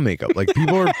by clown makeup? Like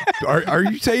people are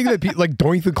you saying that like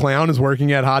Doink the Clown is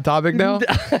working at Hot Topic now?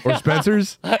 Or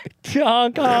Spencer's?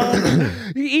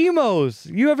 Emos.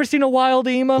 You ever seen a wild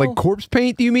emo? Like corpse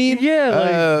paint, do you mean? Yeah.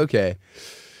 Like, okay.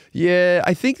 Yeah,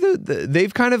 I think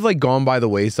they've kind of like gone by the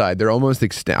wayside. They're almost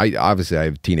obviously I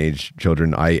have teenage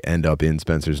children. I end up in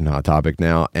Spencer's and Hot Topic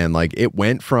now, and like it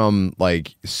went from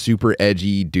like super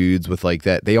edgy dudes with like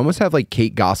that. They almost have like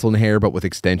Kate Gosselin hair, but with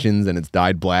extensions, and it's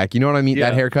dyed black. You know what I mean? Yeah.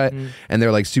 That haircut, and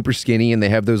they're like super skinny, and they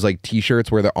have those like t-shirts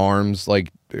where the arms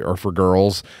like are for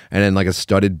girls, and then like a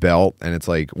studded belt, and it's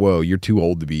like, whoa, you're too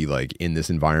old to be like in this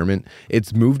environment.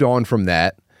 It's moved on from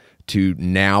that to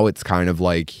now. It's kind of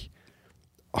like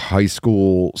high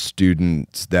school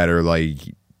students that are like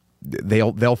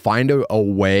they'll find a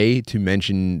way to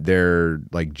mention their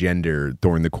like gender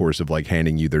during the course of like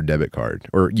handing you their debit card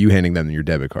or you handing them your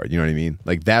debit card. You know what I mean?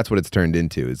 Like that's what it's turned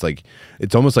into. It's like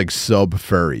it's almost like sub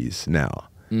furries now.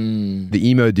 The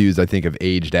emo dudes I think have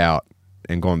aged out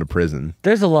and gone to prison.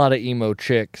 there's a lot of emo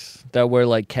chicks that wear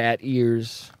like cat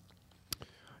ears.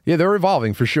 Yeah, they're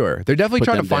evolving for sure. They're definitely Put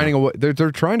trying to them finding a way.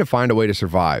 They're trying to find a way to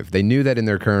survive. They knew that in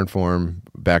their current form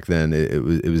back then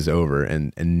it was over,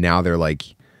 and now they're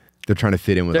trying to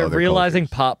fit in with. They're other realizing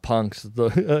cultures. pop punk's the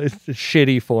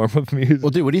shitty form of music. Well,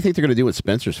 dude, what do you think they're going to do when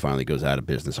Spencer's finally goes out of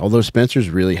business? Although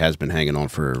Spencer's really has been hanging on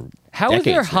for How is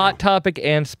there decades Hot now. Topic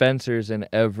and Spencer's in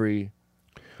every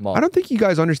mall? I don't think you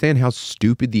guys understand how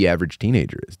stupid the average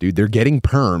teenager is, dude. They're getting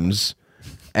perms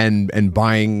and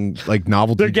buying like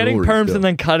novelty. They're getting jewelry perms stuff. and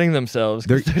then cutting themselves.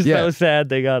 'Cause They're yeah. so sad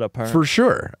they got a perm. For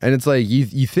sure. And it's like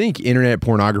you think internet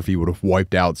pornography would have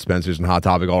wiped out Spencer's and Hot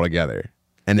Topic altogether.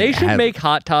 And They it should hasn't. make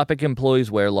Hot Topic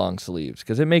employees wear long sleeves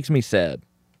because it makes me sad.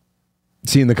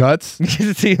 Seeing the cuts?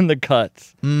 Seeing the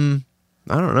cuts.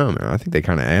 I don't know, man. I think they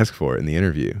kind of ask for it in the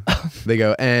interview. They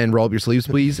go, and roll up your sleeves,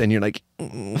 please. And you're like,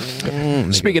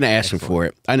 Speaking of asking for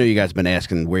it, I know you guys have been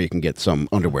asking where you can get some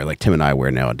underwear like Tim and I wear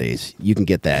nowadays. You can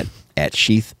get that at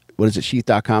Sheath. What is it,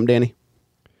 sheath.com, Danny?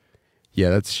 yeah,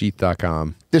 that's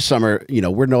sheath.com. This summer,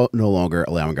 we're no longer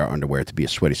allowing our underwear to be a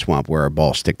sweaty swamp where our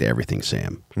balls stick to everything,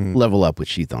 Sam. Level up with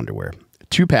Sheath underwear.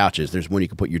 2 pouches. There's one you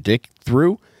can put your dick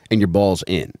through and your balls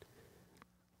in.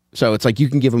 So it's like you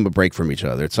can give them a break from each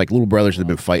other. It's like little brothers that have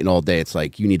been fighting all day. It's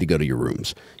like you need to go to your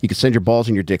rooms. You can send your balls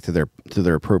and your dick to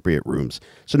their appropriate rooms.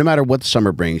 So no matter what the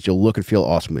summer brings, you'll look and feel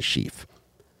awesome with Sheath.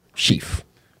 Sheath.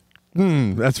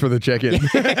 That's for the check-in.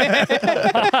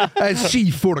 That's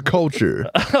sheath for the culture.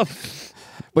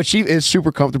 But Sheath is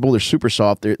super comfortable. They're super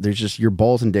soft. There's just your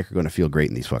balls and dick are going to feel great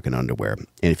in these fucking underwear.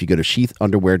 And if you go to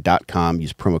sheathunderwear.com,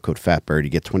 use promo code FATBIRD, you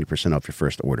get 20% off your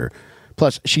first order.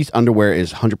 Plus, Sheath underwear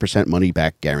is 100% money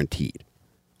back guaranteed.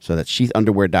 So that's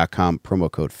sheathunderwear.com,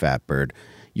 promo code FATBIRD.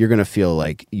 You're going to feel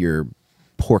like you're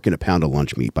porking a pound of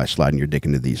lunch meat by sliding your dick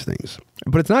into these things.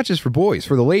 But it's not just for boys.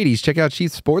 For the ladies, check out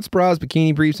Sheath sports bras,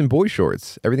 bikini briefs, and boy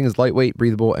shorts. Everything is lightweight,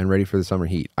 breathable, and ready for the summer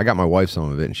heat. I got my wife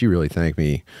some of it, and she really thanked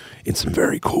me in some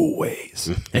very cool ways.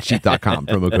 At sheath.com,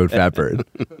 promo code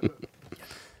FATBIRD.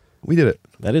 We did it.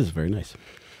 That is very nice.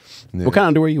 Yeah. What kind of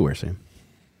underwear you wear, Sam?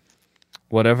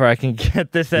 Whatever I can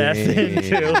get this ass into.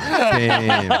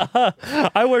 Damn.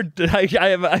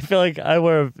 I feel like I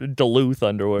wear Duluth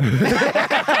underwear.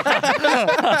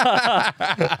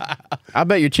 I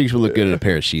bet your cheeks would look good in a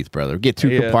pair of Sheath, brother. Get 2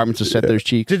 Yeah. compartments to set those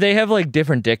cheeks. Do they have like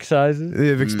different dick sizes? They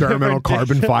have experimental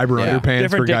carbon fiber underpants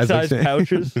Different for guys dick like size Sam.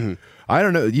 pouches. I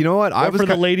don't know. You know what? Or for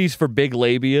the ladies for big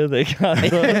labia, they got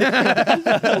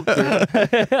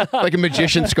Like a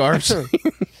magician scarves.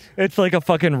 it's like a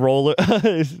fucking roller.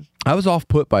 I was off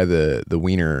put by the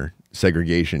wiener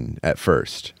segregation at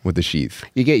first with the sheath.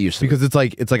 You get used to Because it's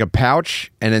like a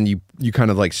pouch, and then you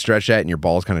kind of like stretch that, and your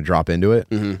balls kind of drop into it,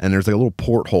 and there's like a little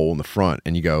porthole in the front,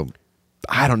 and you go,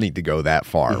 I don't need to go that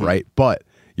far, right? But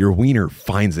your wiener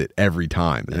finds it every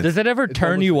time. And Does it ever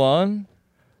turn you on?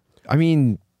 I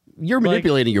mean, you're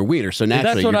manipulating your wiener, so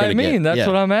naturally That's what you're I gonna mean. Get, That's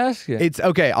what I'm asking. It's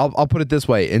okay. I'll put it this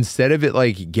way. Instead of it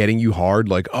like getting you hard,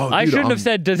 like I dude, shouldn't have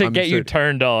said, "Does it get you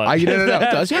turned on?" No,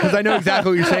 because I know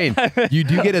exactly what you're saying. You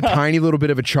do get a tiny little bit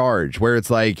of a charge where it's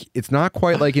like it's not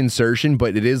quite like insertion,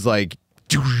 but it is like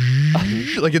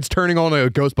it's turning on a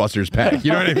Ghostbusters pack.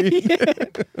 You know what I mean?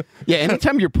 Yeah,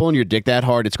 anytime you're pulling your dick that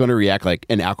hard, it's going to react like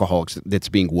an alcoholic that's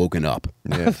being woken up.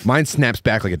 Yeah. Mine snaps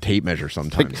back like a tape measure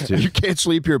sometimes too. You can't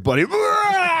sleep here, buddy.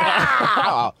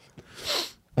 But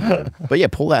yeah,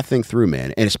 pull that thing through,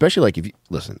 man. And especially like if you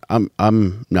listen,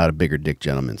 I'm not a bigger dick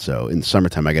gentleman, so in the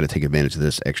summertime I got to take advantage of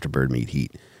this extra bird meat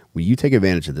heat. When you take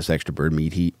advantage of this extra bird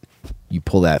meat heat, you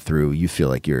pull that through, you feel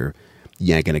like you're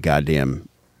yanking a goddamn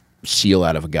seal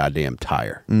out of a goddamn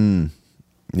tire.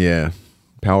 Yeah,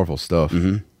 powerful stuff.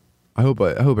 Mm-hmm. I hope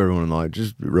everyone in the live,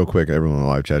 just real quick, everyone in the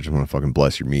live chat, just want to fucking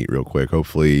bless your meat real quick.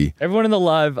 Hopefully, Everyone in the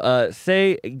live,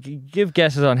 give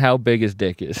guesses on how big his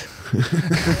dick is.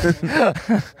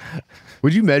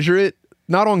 would you measure it?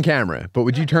 Not on camera, but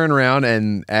would you turn around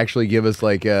and actually give us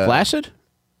like a Flaccid?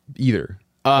 either?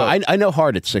 I know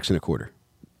hard at 6 1/4.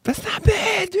 That's not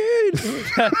bad, dude.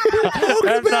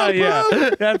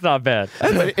 That's not bad.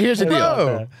 But here's the deal.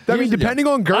 No. I mean, depending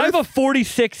on girth, I have a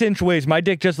 46-inch waist. My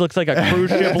dick just looks like a cruise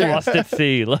ship lost at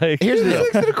sea. Like Here's the deal.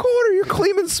 6 1/4. You're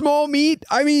claiming small meat.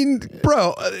 I mean,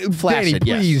 bro, Flaccid,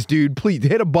 Danny, please, yes. dude, please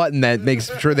hit a button that makes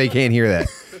sure they can't hear that.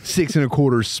 6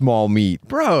 1/4 small meat,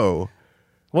 bro.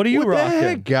 what are you What the rocking?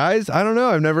 heck, guys? I don't know.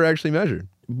 I've never actually measured.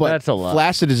 But That's a lot.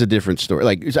 Flaccid is a different story.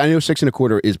 Like I know 6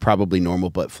 1/4 is probably normal,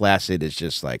 but flaccid is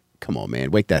just like, come on, man,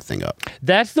 wake that thing up.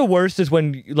 That's the worst. Is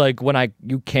when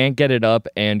you can't get it up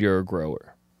and you're a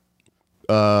grower.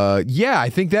 Yeah, I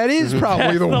think that is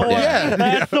probably the worst. Yeah,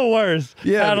 That's the worst.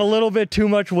 Yeah. Had a little bit too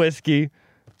much whiskey,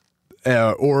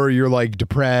 or you're like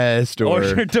depressed, or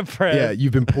you're depressed. Yeah,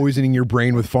 you've been poisoning your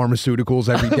brain with pharmaceuticals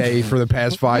every day for the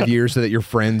past 5 years so that your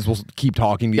friends will keep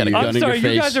talking to Got a you. gun I'm in sorry,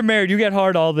 your you face. guys are married. You get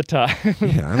hard all the time.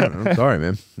 Yeah, I don't know. Sorry,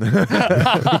 man.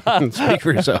 Speak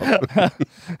for yourself.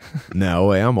 No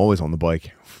way. I'm always on the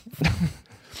bike.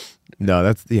 No,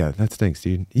 that stinks,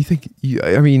 dude. You think?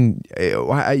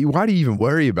 Why do you even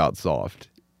worry about soft?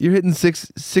 You're hitting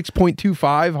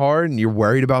 6.25 hard, and you're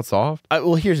worried about soft.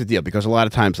 Well, here's the deal, because a lot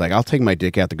of times, like, I'll take my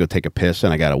dick out to go take a piss,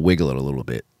 and I got to wiggle it a little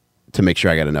bit to make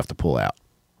sure I got enough to pull out.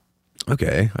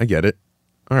 Okay, I get it.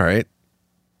 All right,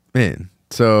 man.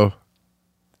 So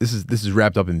this is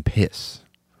wrapped up in piss.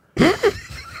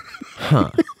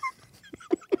 Huh.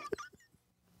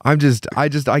 I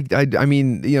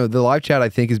mean, you know, the live chat I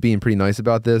think is being pretty nice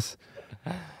about this.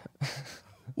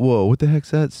 Whoa, what the heck's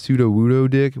that? Pseudo wudo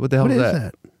dick? What the hell is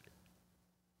that?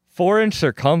 4-inch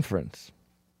circumference.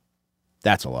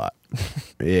 That's a lot.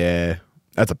 Yeah,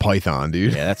 that's a python,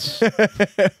 dude. Yeah, that's going to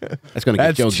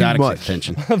get Joe That's too Exotic's much.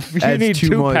 attention. You That's need too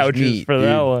 2 much pouches meat, for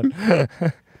that one.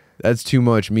 That's too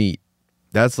much meat.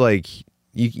 That's like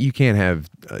you can't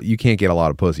get a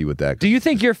lot of pussy with that. Do you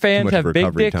think your fans much have big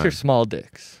recovery dicks or time. small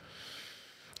dicks?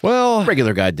 Well,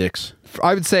 Regular guy dicks.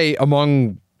 I would say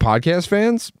among podcast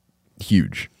fans,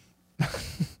 huge.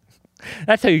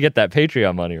 That's how you get that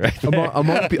Patreon money, right? there.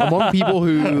 among people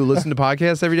who listen to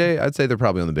podcasts every day, I'd say they're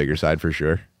probably on the bigger side for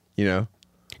sure. You know?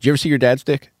 Did you ever see your dad's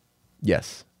dick?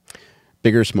 Yes.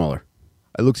 Bigger or smaller?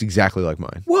 It looks exactly like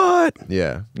mine. What?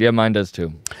 Yeah. Yeah, mine does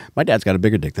too. My dad's got a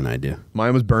bigger dick than I do.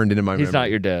 Mine was burned into my He's memory. not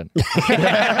your dad.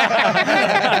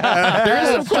 There is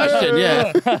some question,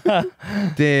 yeah.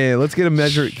 Damn, let's get a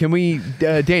measure. Can we,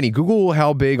 Danny, Google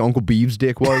how big Uncle Beeve's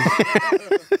dick was?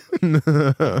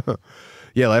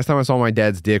 Yeah, last time I saw my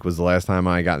dad's dick was the last time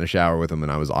I got in the shower with him, and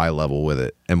I was eye level with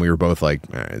it, and we were both like,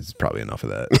 "It's probably enough of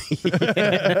that."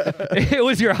 It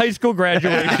was your high school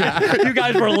graduation. You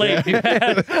guys were late.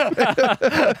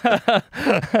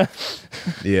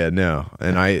 Yeah, no,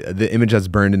 and the image that's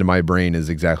burned into my brain is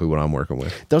exactly what I'm working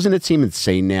with. Doesn't it seem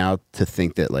insane now to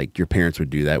think that, like, your parents would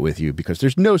do that with you? Because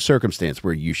there's no circumstance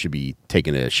where you should be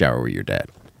taking a shower with your dad.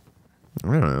 I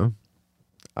don't know.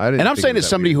 And I'm saying as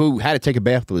somebody who had to take a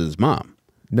bath with his mom.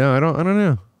 No, I don't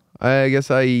know. I guess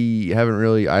I haven't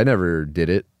really. I never did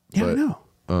it. Yeah, but, I know.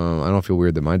 I don't feel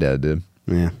weird that my dad did.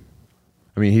 Yeah.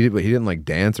 I mean, he didn't like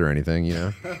dance or anything. You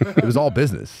know, it was all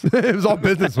business. It was all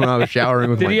business when I was showering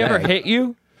with Did my he dad. ever hit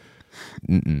you?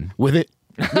 With it?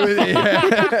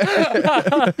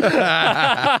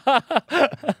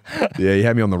 Yeah, he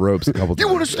had me on the ropes a couple times. You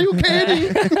want to steal candy?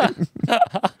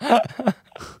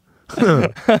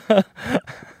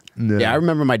 No. Yeah, I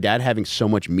remember my dad having so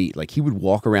much meat. Like, he would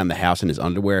walk around the house in his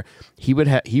underwear. He would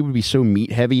be so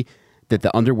meat heavy that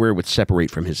the underwear would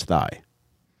separate from his thigh.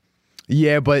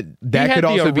 Yeah, but that he could had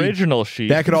also the original sheet.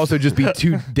 That could also just be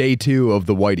day two of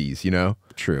the whiteys, you know?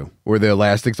 True. where the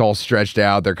elastic's all stretched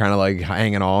out. They're kind of like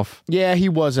hanging off. Yeah, he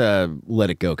was a let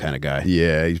it go kind of guy.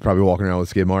 Yeah, he's probably walking around with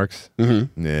skid marks.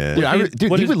 Mm-hmm. Yeah. Would he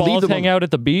his would leave balls them hang out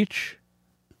at the beach?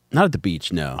 Not at the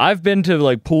beach, no. I've been to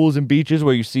like pools and beaches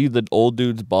where you see the old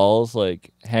dude's balls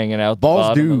like hanging out. The Balls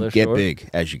bottom of do their get shorts. big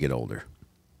as you get older.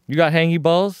 You got hangy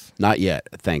balls? Not yet,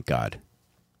 thank God.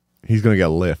 He's going to get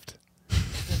a lift.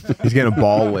 He's getting a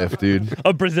ball lift, dude.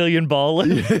 A Brazilian ball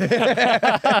lift?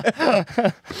 Yeah,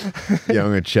 I'm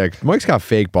going to check. Mike's got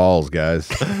fake balls, guys.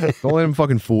 Don't let him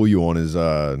fucking fool you on his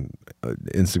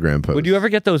Instagram post. Would you ever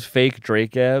get those fake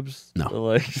Drake abs? No. The,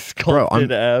 like Bro,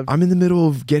 sculpted abs? I'm in the middle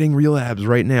of getting real abs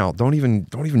right now. Don't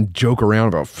even joke around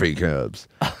about fake abs.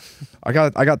 I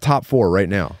got top 4 right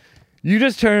now. You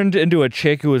just turned into a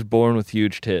chick who was born with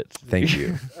huge tits. Thank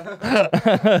you.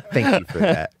 Thank you for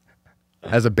that.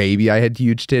 As a baby, I had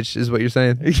huge tits, is what you're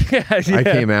saying? Yeah, I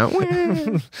came out.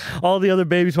 All the other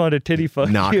babies wanted to titty fuck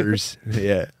you. Knockers.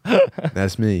 Yeah.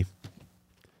 That's me.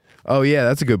 Oh yeah,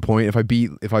 that's a good point. If I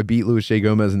beat Luis J.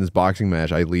 Gomez in this boxing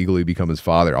match, I legally become his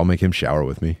father. I'll make him shower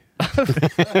with me.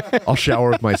 I'll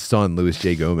shower with my son, Luis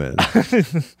J. Gomez.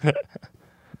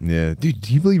 Yeah. Dude,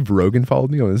 do you believe Rogan followed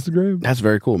me on Instagram? That's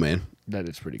very cool, man. That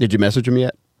is pretty Did you message him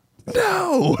yet?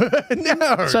 No.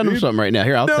 No. Send him dude. something right now.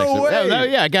 Here, I'll No text him. way. No,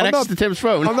 yeah, I got I'm access not- to Tim's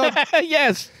phone. I'm not-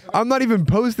 Yes. I'm not even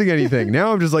posting anything.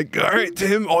 Now I'm just like, all right,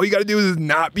 Tim, all you got to do is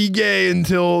not be gay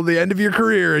until the end of your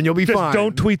career and you'll be Just fine.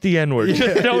 don't tweet the N-word.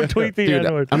 Just don't tweet the Dude,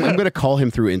 N-word. I'm going to call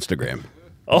him through Instagram.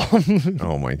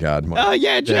 Oh my God.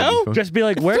 Yeah, Joe. Just be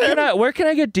like, where can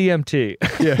I get DMT?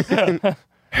 Yeah.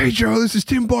 Hey, Joe, this is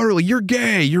Tim Bartley. You're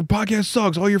gay. Your podcast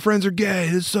sucks. All your friends are gay.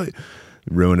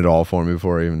 Ruin it all for me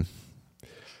before I even.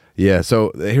 Yeah,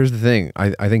 so here's the thing.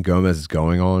 I think Gomez is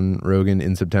going on Rogan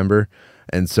in September,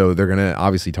 and so they're going to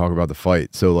obviously talk about the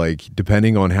fight. So, like,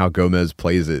 depending on how Gomez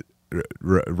plays it,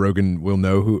 Rogan will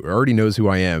already knows who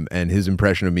I am, and his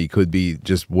impression of me could be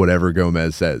just whatever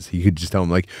Gomez says. He could just tell him,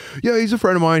 like, yeah, he's a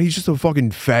friend of mine. He's just a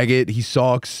fucking faggot. He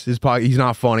sucks. He's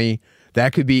not funny.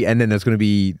 That could be, and then that's going to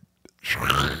be...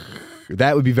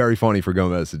 That would be very funny for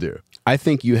Gomez to do. I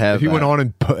think you have. If he went on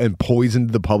and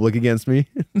poisoned the public against me.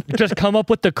 Just come up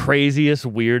with the craziest,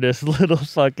 weirdest little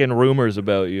fucking rumors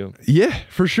about you. Yeah,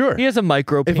 for sure. He has a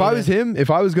micro If I was him, if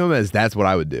I was Gomez, that's what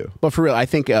I would do. But for real, I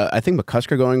think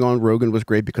McCusker going on Rogan was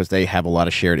great because they have a lot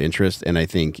of shared interests, and I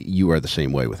think you are the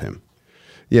same way with him.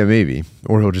 Yeah, maybe.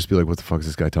 Or he'll just be like, what the fuck is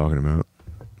this guy talking about?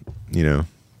 You know,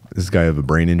 does this guy have a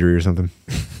brain injury or something?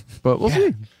 But we'll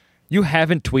see. You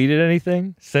haven't tweeted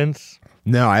anything since?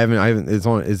 No, I haven't. It's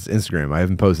on Instagram. I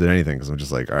haven't posted anything because I'm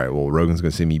just like, all right, well, Rogan's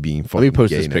gonna see me being fucking Let me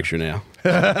post gay this now. picture now.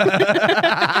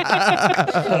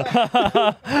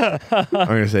 I'm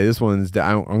gonna say this one's.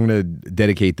 I'm gonna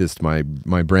dedicate this to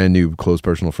my brand new close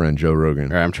personal friend Joe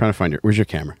Rogan. All right, I'm trying to find where's your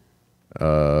camera?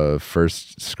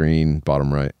 First screen,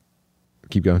 bottom right.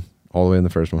 Keep going all the way in the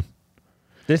first one.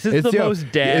 This is the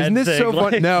most dad Isn't this thing. so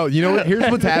fun? Like, No, you know what? Here's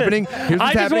what's happening. Here's what's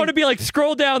I just happening. want to be like,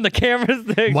 scroll down the camera's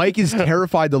thing. Mike is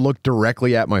terrified to look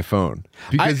directly at my phone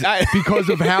because because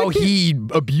of how he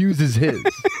abuses his.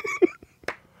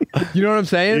 You know what I'm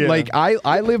saying? Yeah. Like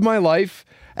I live my life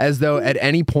as though at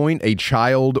any point a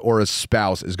child or a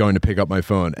spouse is going to pick up my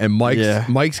phone, and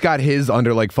Mike's got his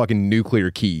under like fucking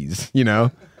nuclear keys. You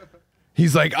know.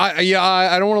 He's like,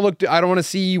 I don't want to look. I don't want to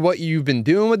see what you've been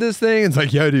doing with this thing. It's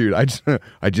like, yeah, dude,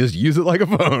 I just use it like a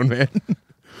phone, man.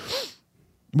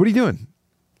 What are you doing?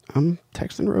 I'm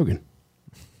texting Rogan.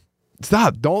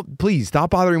 Stop! Please stop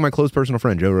bothering my close personal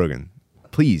friend Joe Rogan.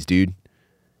 Please, dude.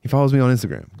 He follows me on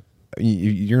Instagram.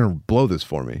 You're gonna blow this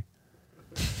for me.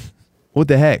 What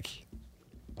the heck?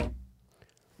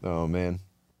 Oh man.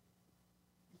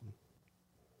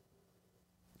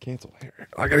 Cancel here.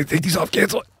 I gotta take these off.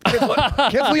 Cancel it. Cancel it.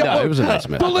 Cancel the upload. No, it was a nice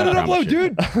message. Don't let it I promise upload, you.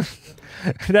 dude.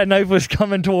 That knife was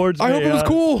coming towards me. I hope it was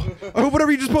cool. I hope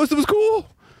whatever you just posted was cool.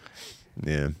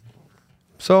 Yeah.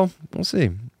 So we'll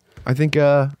see. I think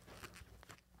this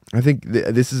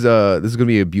is gonna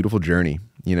be a beautiful journey.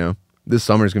 You know, this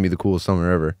summer is gonna be the coolest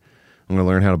summer ever. I'm gonna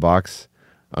learn how to box.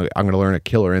 I'm gonna learn a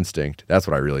killer instinct. That's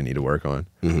what I really need to work on.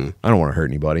 Mm-hmm. I don't want to hurt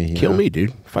anybody. Kill me,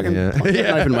 dude. Fucking put a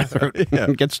knife in my throat.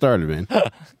 Get started, man.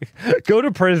 Go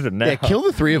to prison now. Yeah, kill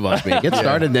the three of us, man. Get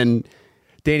started, then.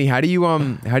 Danny, how do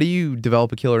you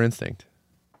develop a killer instinct?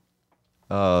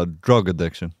 Drug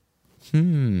addiction.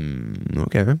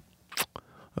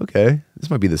 Okay. This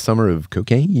might be the summer of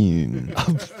cocaine.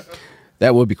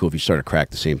 That would be cool if you started crack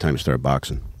the same time you started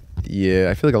boxing. Yeah,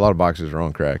 I feel like a lot of boxers are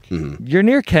on crack. You're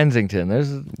near Kensington.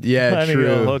 There's Yeah, plenty true.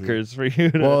 of hookers for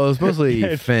you to Well, it was mostly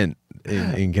Fent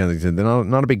in Kensington. They're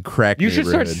not a big crack. You should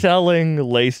start selling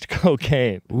laced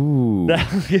cocaine. Ooh,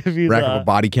 That'll give you rack up a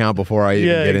body count before I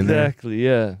even get in there. Exactly.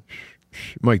 Yeah.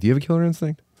 Mike, do you have a killer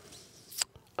instinct?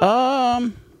 Nah.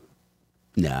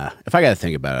 If I got to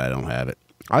think about it, I don't have it.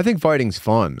 I think fighting's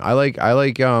fun. I like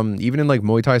even in like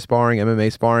Muay Thai sparring,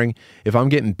 MMA sparring, if I'm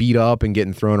getting beat up and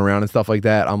getting thrown around and stuff like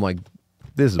that, I'm like,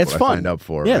 this is It's what fun. I signed up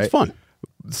for. Yeah, right? it's fun.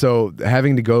 So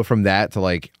having to go from that to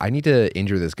like, I need to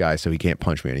injure this guy so he can't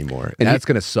punch me anymore. And that's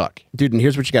going to suck. Dude, and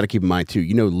here's what you got to keep in mind, too.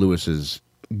 You know Lewis is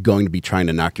going to be trying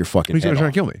to knock your fucking He's head going to try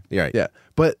off. to kill me. Yeah, right. Yeah.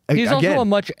 But He's again, also a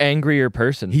much angrier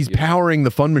person. he's powering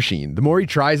the fun machine. The more he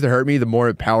tries to hurt me, the more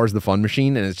it powers the fun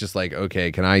machine. And it's just like,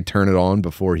 okay, can I turn it on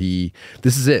before this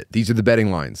is it. These are the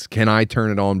betting lines. Can I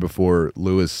turn it on before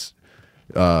Lewis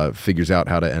figures out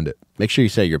how to end it? Make sure you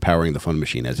say you're powering the fun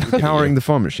machine as you Powering the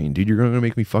fun machine. Dude, you're going to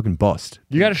make me fucking bust.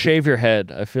 You got to shave your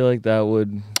head. I feel like that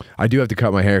would. I do have to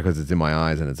cut my hair because it's in my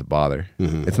eyes and it's a bother.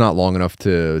 It's not long enough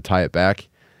to tie it back.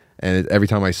 And every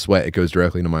time I sweat, it goes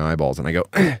directly into my eyeballs. And I go...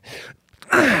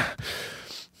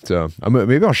 So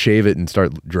maybe I'll shave it and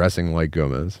start dressing like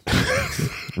Gomez.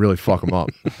 Really fuck him up.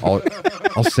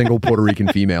 I'll single Puerto Rican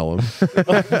female him.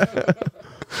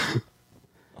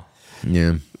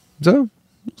 Yeah. So we'll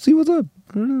see what's up.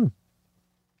 I don't know.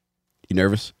 You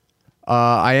nervous?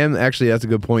 I am actually. That's a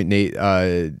good point, Nate.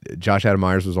 Josh Adam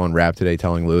Myers was on Rap today,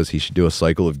 telling Lewis he should do a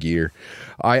cycle of gear.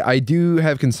 I do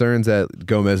have concerns that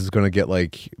Gomez is going to get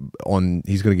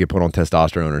he's going to get put on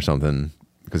testosterone or something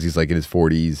because he's like in his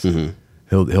 40s.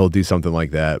 Mm-hmm. He'll do something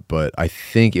like that, but I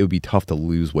think it would be tough to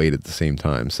lose weight at the same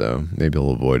time. So maybe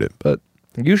he'll avoid it. But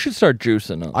You should start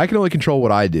juicing up. I can only control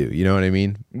what I do. You know what I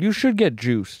mean? You should get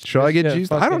juiced. Should I get Just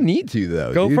juiced? I don't need to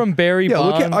though. Go dude. from Barry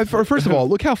Bonds. First of all,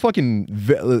 look how fucking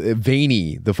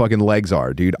veiny the fucking legs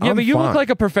are, dude. Yeah, I'm but you fine. look like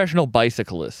a professional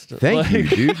bicyclist. Thank you,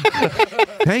 dude.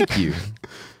 Thank you.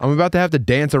 I'm about to have to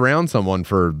dance around someone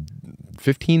for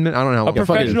 15 minutes. I don't know. A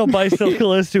professional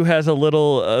bicyclist who has a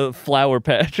little flower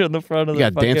patch on the front of You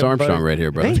the got Dance Armstrong right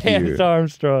here, bro. Thank you. Dance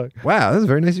Armstrong. Wow, that's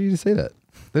very nice of you to say that.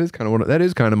 That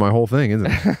is kind of my whole thing, isn't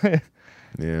it?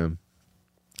 Yeah.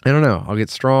 I don't know. I'll get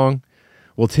strong.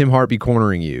 Will Tim Hart be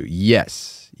cornering you?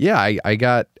 Yes. Yeah, I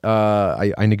got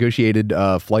I negotiated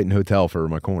flight and hotel for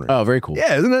my corner. Oh, very cool.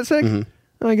 Yeah, isn't that sick?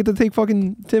 Mm-hmm. I get to take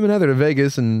fucking Tim and Heather to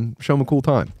Vegas and show them a cool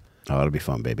time. Oh, that'll be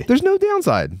fun, baby. There's no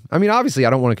downside. I mean, obviously, I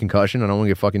don't want a concussion. I don't want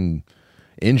to get fucking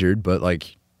injured, but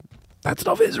like, that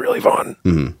stuff is really fun.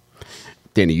 Mm-hmm.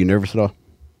 Danny, you nervous at all?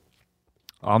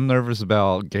 I'm nervous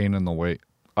about gaining the weight.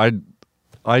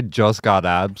 I just got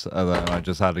abs, and then I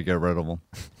just had to get rid of them.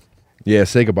 Yeah,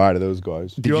 say goodbye to those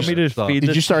guys. Do you want me to feed Did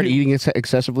this you start to eating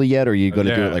excessively yet, or are you going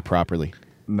to do Yeah. it like properly?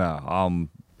 No,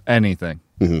 anything.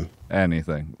 Mm-hmm.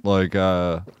 Anything. Like,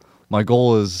 my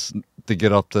goal is to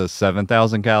get up to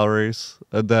 7,000 calories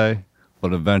a day,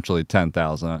 but eventually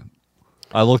 10,000.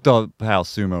 I looked up how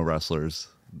sumo wrestlers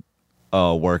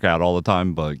work out all the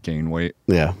time, but gain weight.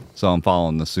 Yeah. So I'm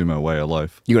following the sumo way of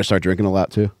life. You going to start drinking a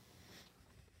lot too?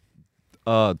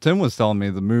 Tim was telling me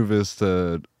the move is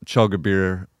to chug a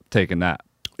beer, take a nap.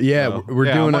 Yeah, So, we're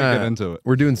yeah, doing I might get into it.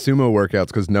 We're doing sumo workouts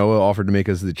because Noah offered to make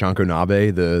us the chanko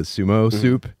nabe, the sumo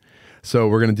soup. So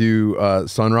we're gonna do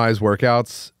sunrise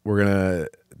workouts. We're gonna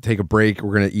take a break.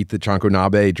 We're gonna eat the chanko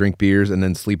nabe, drink beers, and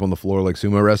then sleep on the floor like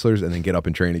sumo wrestlers, and then get up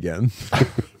and train again.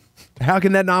 How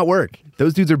can that not work?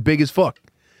 Those dudes are big as fuck.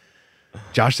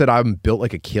 Josh said I'm built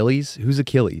like Achilles. Who's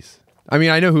Achilles? I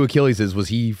mean, I know who Achilles is. Was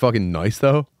he fucking nice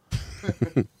though?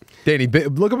 Danny,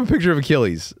 look up a picture of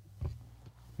Achilles.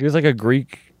 He was like a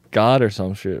Greek god or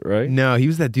some shit, right? No, he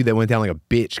was that dude that went down like a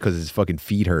bitch because his fucking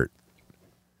feet hurt.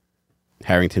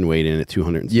 Harrington weighed in at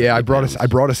 200. Yeah, I brought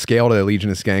a scale to Legion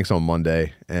of Skanks on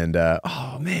Monday, and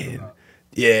oh man,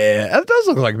 yeah, that does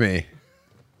look like me.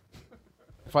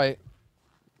 If I,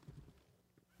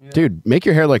 Dude, make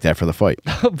your hair like that for the fight.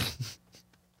 I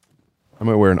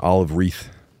might wear an olive wreath.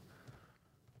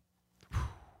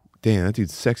 Damn, that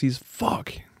dude's sexy as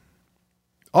fuck.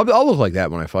 I'll look like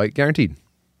that when I fight, guaranteed.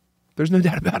 There's no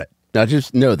doubt about it. Now,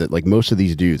 just know that like most of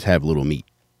these dudes have little meat.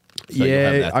 So you'll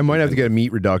have Yeah, that I might have to contend get a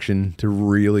meat reduction to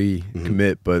really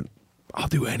commit, but I'll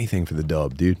do anything for the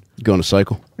dub, dude. with. Go on a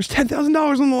cycle. There's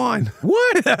 $10,000 on the line.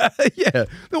 What? Yeah,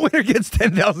 the winner gets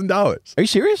 $10,000. Are you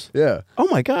serious? Yeah, Oh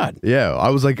my god. yeah. I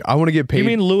was like, I want to get paid. You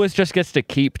mean Lewis just gets to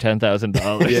keep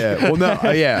 $10,000? Yeah. Well,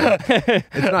 no. Yeah.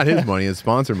 It's not his money; it's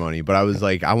sponsor money. But I was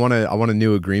like, I want a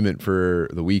new agreement for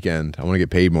the weekend. I want to get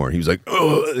paid more. He was like,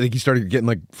 oh, like he started getting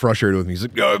like frustrated with me. He's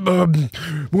like,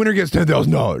 winner gets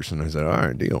 $10,000, and I said, all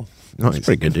right, deal. Nice. That's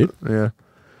pretty good, dude. Yeah.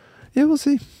 Yeah. We'll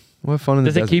see. We'll have fun in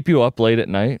Does the it desert. keep you up late at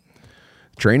night?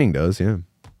 Training does, yeah.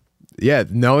 Yeah,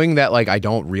 knowing that like I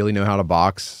don't really know how to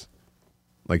box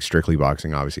like strictly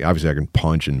boxing. Obviously I can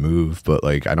punch and move, but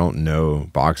like I don't know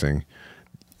boxing.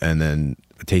 And then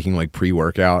taking like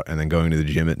pre-workout and then going to the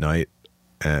gym at night,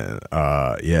 and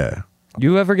yeah.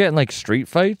 You ever get in like street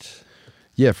fights?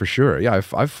 Yeah, for sure. Yeah,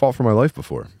 I've fought for my life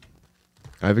before.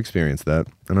 I've experienced that,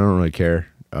 and I don't really care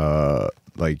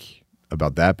like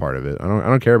about that part of it. I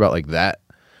don't care about like that,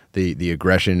 the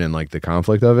aggression and like the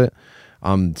conflict of it.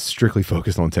 I'm strictly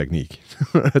focused on technique.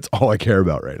 That's all I care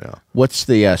about right now. What's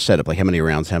the setup? Like how many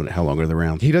rounds? How long are the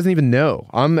rounds? He doesn't even know.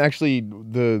 I'm actually,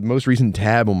 the most recent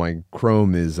tab on my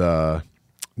Chrome is the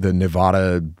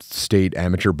Nevada State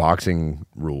Amateur Boxing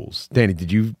rules. Danny,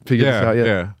 did you figure this out yet?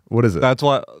 Yeah. What is it? That's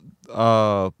what.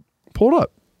 Pull it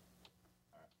up.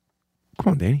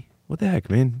 Come on, Danny. What the heck,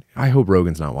 man? I hope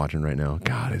Rogan's not watching right now.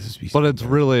 God, this is. But it's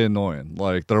really annoying.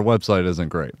 Like their website isn't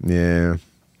great. Yeah.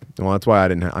 Well, that's why I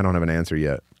don't have an answer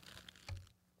yet.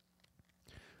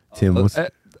 Tim, what's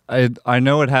I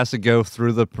know it has to go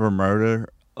through the promoter,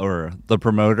 and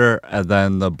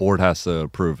then the board has to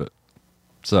approve it.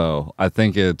 So I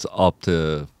think it's up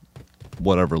to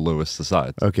whatever Lewis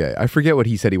decides. okay? I forget what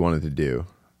he said he wanted to do,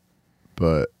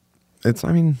 but it's.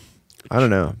 I mean, I don't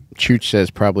know. Chooch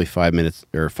says probably 5 minutes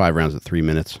or 5 rounds at 3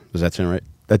 minutes. Does that sound right?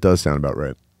 That does sound about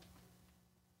right.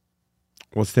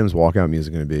 What's Tim's walkout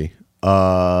music going to be?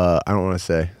 I don't want to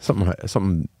say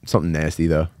something nasty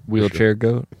though. Wheelchair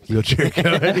goat. Wheelchair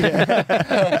goat.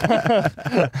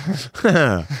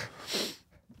 Yeah.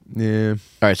 Yeah.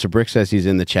 All right, so Brick says he's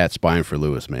in the chat spying for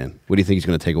Lewis, man. What do you think he's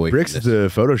going to take away Brick's from the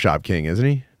this? Photoshop king, isn't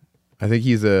he? I think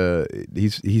he's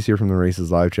here from the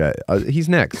Races live chat. He's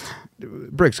next.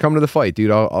 Bricks, come to the fight, dude.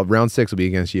 Round 6 will be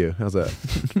against you. How's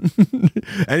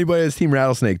that? Anybody that's Team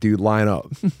Rattlesnake, dude, line up.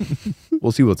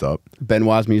 We'll see what's up.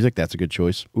 Benoit's music, that's a good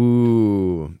choice.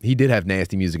 Ooh, he did have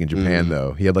nasty music in Japan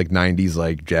though. He had like 90s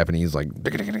like Japanese like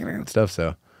stuff.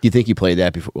 So Do you think he played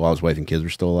that before while his wife and kids were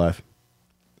still alive?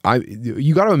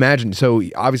 you got to imagine. So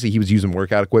obviously he was using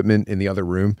workout equipment in the other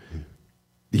room.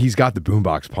 He's got the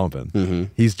boombox pumping.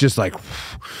 He's just like,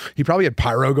 he probably had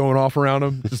pyro going off around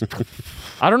him. Just,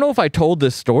 I don't know if I told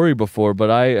this story before, but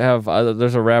I have.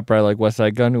 There's a rapper I like, West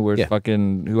Side Gun, who wears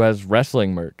who has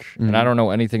wrestling merch, and I don't know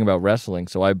anything about wrestling,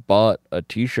 so I bought a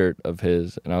T-shirt of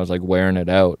his, and I was like wearing it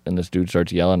out, and this dude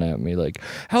starts yelling at me like,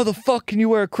 "How the fuck can you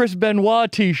wear a Chris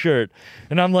Benoit T-shirt?"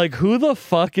 And I'm like, "Who the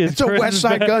fuck is?" It's a West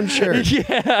Side Gun shirt.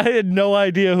 Yeah, I had no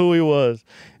idea who he was,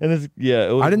 and it was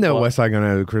I didn't know fun. West Side Gun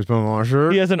had a Chris Benoit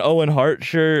shirt. He has an Owen Hart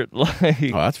shirt, like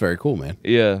Oh, that's very cool, man.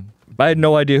 yeah. But I had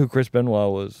no idea who Chris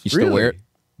Benoit was. You still wear it?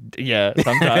 Yeah,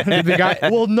 sometimes. The guy,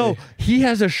 well, no, he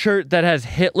has a shirt that has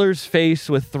Hitler's face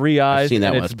with 3 eyes, seen that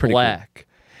and one. it's That's pretty black.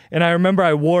 And I remember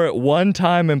I wore it one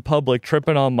time in public,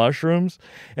 tripping on mushrooms,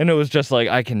 and it was just like,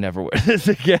 I can never wear this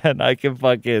again. I can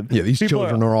fucking Yeah, these people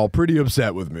children are all pretty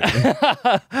upset with me.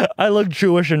 I look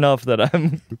Jewish enough that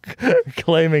I'm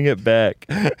claiming it back.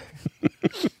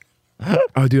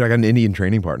 Oh, dude, I got an Indian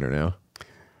training partner now.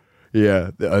 Yeah,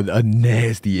 a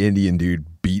nasty Indian dude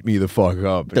beat me the fuck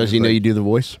up. Does he know you do the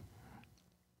voice?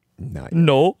 Not yet.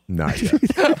 No, Not yet.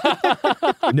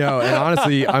 No, and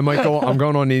honestly, I'm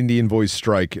going on Indian voice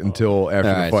strike until after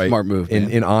All the right, fight. smart move, man.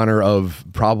 in honor of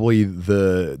probably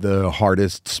the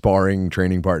hardest sparring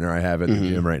training partner I have at the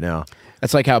gym right now.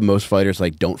 That's like how most fighters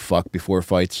like don't fuck before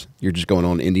fights. You're just going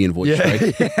on Indian voice strike.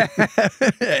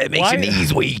 It makes Why- your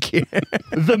knees weak.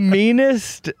 the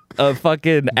meanest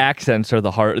fucking accents are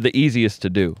the easiest to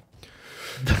do.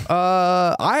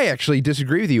 I actually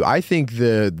disagree with you. I think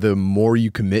the more you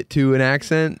commit to an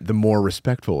accent, the more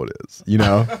respectful it is. You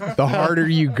know, the harder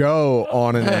you go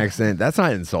on an accent, that's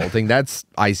not insulting. That's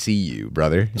I see you,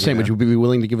 brother. Sam, would you be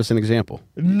willing to give us an example?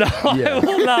 No, I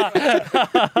will not.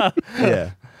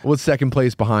 Yeah. What's second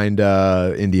place behind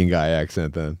Indian guy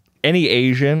accent then? Any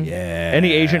Asian, Yeah.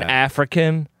 any Asian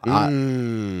African.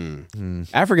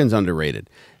 African's underrated.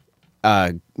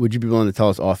 Would you be willing to tell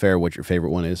us off air what your favorite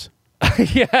one is?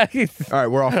 Yeah, All right,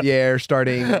 we're off the air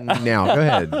starting now. Go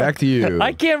ahead. Back to you.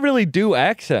 I can't really do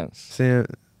accents. Sam,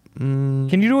 Can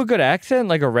you do a good accent,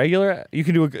 like a regular? You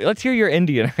can do a. Let's hear your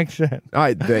Indian accent.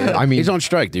 I mean, He's on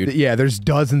strike, dude. yeah, there's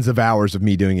dozens of hours of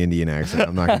me doing Indian accent.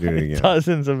 I'm not going to do it again.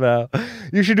 Dozens about.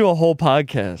 You should do a whole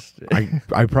podcast.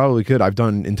 I probably could. I've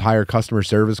done entire customer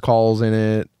service calls in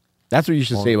it. That's what you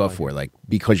should save up for. Like,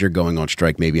 because you're going on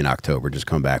strike maybe in October, just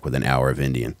come back with an hour of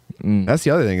Indian. That's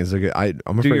the other thing is like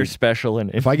I'm afraid Do your special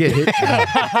in if I get hit.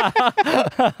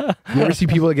 You ever see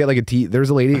people that get like there's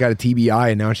a lady that got a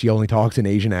TBI and now she only talks in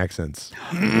Asian accents.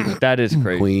 That is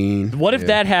crazy. Queen. What if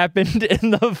that happened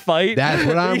in the fight? That's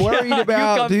what I'm worried about,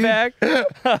 you come dude. back.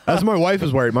 That's what my wife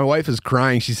is worried. My wife is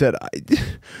crying. She said,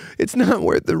 "It's not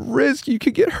worth the risk. You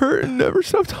could get hurt and never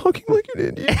stop talking like an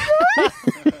Indian."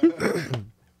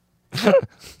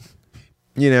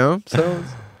 You know, so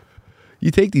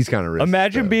you take these kind of risks.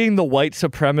 Imagine being the white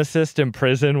supremacist in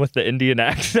prison with the Indian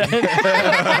accent.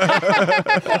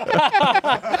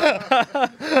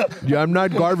 Yeah, I'm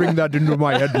not carving that into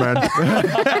my head, man.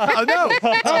 Oh, no,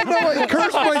 I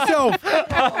cursed myself.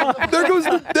 There goes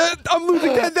I'm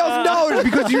losing $10,000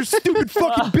 because of your stupid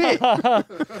fucking bit.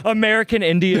 American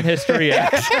Indian History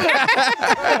Act.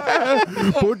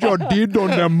 Put your deed on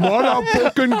the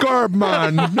motherfucking curb,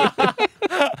 man.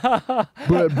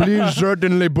 But please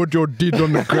certainly put your deed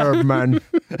on the curb, man.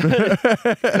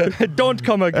 Don't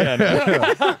come again.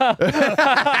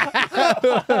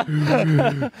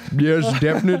 Yes,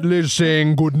 definitely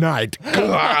saying good night.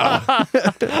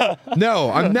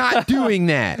 No, I'm not doing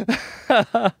that.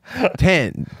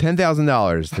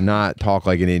 $10,000 to not talk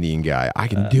like an Indian guy. I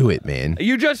can do it, man.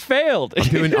 You just failed.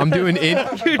 I'm doing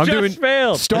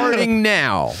failed. Starting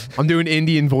now. I'm doing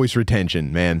Indian voice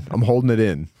retention, man. I'm holding it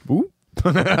in. Ooh.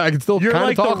 I can still You're kind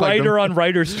like of the talk like writer them. on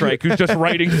Writer's Strike who's just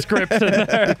writing scripts in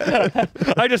there.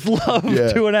 I just love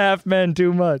 2.5 Men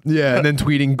too much. Yeah, and then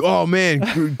tweeting, "Oh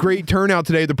man, great turnout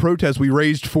today at the protest. We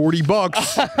raised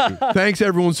 $40. Thanks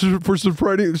everyone for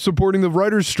supporting the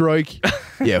writers' strike."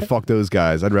 Yeah, fuck those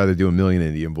guys. I'd rather do a million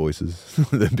Indian voices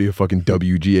than be a fucking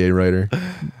WGA writer.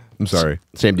 I'm sorry.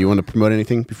 Sam, do you want to promote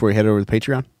anything before we head over to the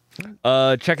Patreon?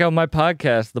 Check out my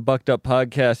podcast, the Bucked Up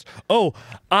Podcast. Oh,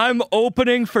 I'm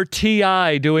opening for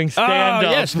T.I. doing stand-up. Oh,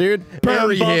 yes, dude.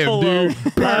 Bury him, Buffalo.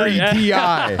 dude. Bury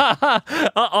T.I.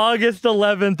 August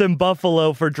 11th in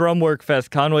Buffalo for Drumwork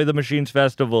Fest, Conway the Machines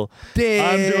Festival.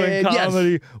 I'm doing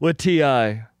comedy with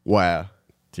T.I. Wow.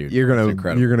 Dude, You're it's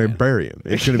incredible, gonna man. bury him.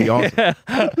 It's gonna be awesome.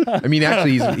 I mean,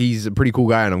 actually, he's a pretty cool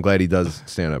guy, and I'm glad he does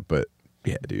stand up. But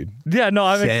yeah, dude. Yeah, no,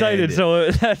 I'm Send excited. it.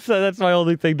 So that's my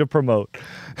only thing to promote.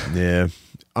 Yeah.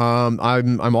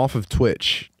 I'm off of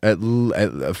Twitch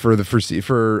until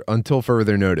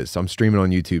further notice. I'm streaming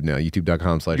on YouTube now.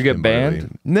 YouTube.com/. You get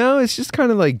banned? No, it's just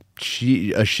kind of like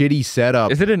a shitty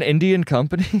setup. Is it an Indian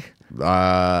company?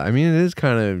 I mean, it is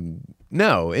kind of.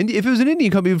 No, if it was an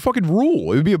Indian company, it would fucking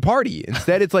rule. It would be a party.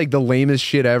 Instead, it's like the lamest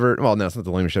shit ever. Well, no, it's not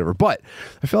the lamest shit ever, but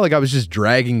I felt like I was just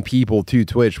dragging people to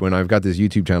Twitch when I've got this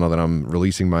YouTube channel that I'm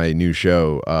releasing my new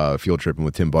show, Field Tripping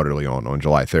with Tim Butterly on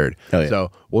July 3rd. Hell yeah.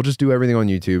 So we'll just do everything on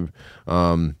YouTube.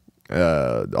 I'll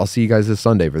see you guys this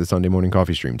Sunday for the Sunday morning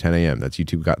coffee stream, 10 a.m. That's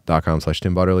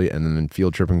youtube.com/Tim Butterly. And then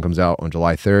Field Tripping comes out on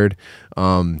July 3rd.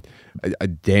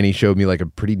 Danny showed me like a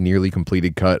pretty nearly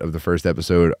completed cut of the first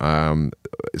episode.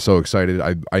 So excited.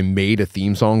 I made a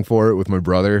theme song for it with my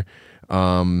brother.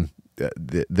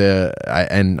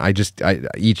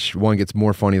 Each one gets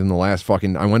more funny than the last.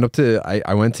 Fucking I went to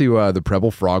the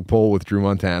Preble Frog Pole with Drew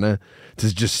Montana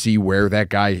to just see where that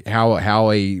guy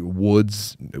how a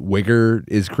woods wigger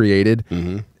is created.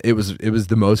 Mm-hmm. It was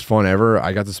the most fun ever.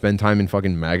 I got to spend time in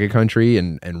fucking MAGA country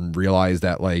and realize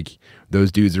that like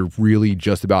those dudes are really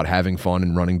just about having fun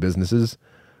and running businesses.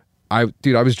 I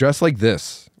was dressed like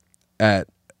this at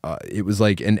it was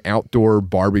like an outdoor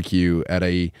barbecue at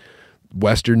a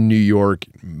Western New York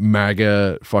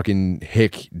MAGA fucking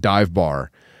hick dive bar.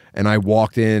 And I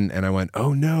walked in and I went,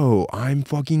 "Oh no, I'm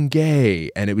fucking gay."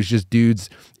 And it was just dudes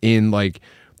in like,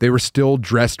 they were still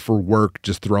dressed for work,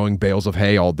 just throwing bales of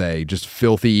hay all day, just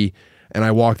filthy. And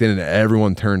I walked in and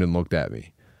everyone turned and looked at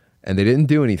me. And they didn't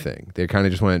do anything. They kind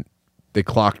of just went, they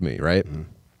clocked me, right? Mm-hmm.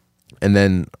 And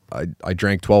then I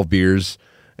drank 12 beers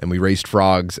and we raced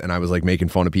frogs and I was like making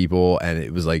fun of people and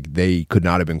it was like they could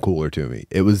not have been cooler to me.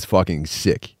 It was fucking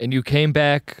sick. And you came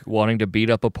back wanting to beat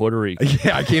up a Puerto Rican.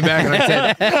 Yeah, I came back and I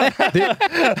said,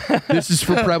 this is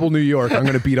for Preble, New York. I'm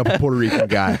going to beat up a Puerto Rican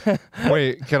guy.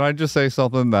 Wait, can I just say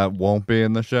something that won't be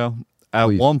in the show? At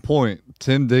Please. one point,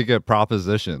 Tim did get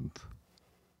propositioned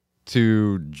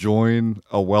to join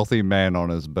a wealthy man on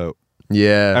his boat.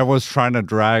 Yeah. And was trying to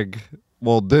drag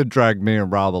me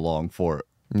and Rob along for it.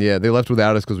 Yeah, they left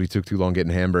without us because we took too long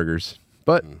getting hamburgers.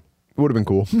 But it would have been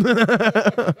cool.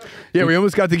 Yeah, we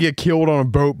almost got to get killed on a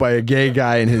boat by a gay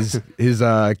guy and his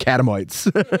catamites.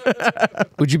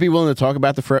 Would you be willing to talk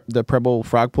about the Preble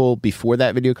Frog Pool before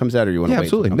that video comes out, or you want to wait?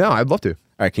 Absolutely. No, I'd love to. All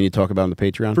right, can you talk about it on the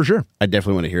Patreon? For sure. I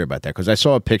definitely want to hear about that because I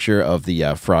saw a picture of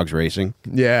the frogs racing.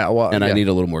 Yeah, well, and yeah. I need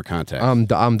a little more context. I'm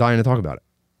dying to talk about it.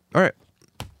 All right.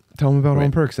 tell them about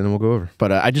On Perks, and then we'll go over.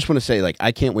 But I just want to say, like,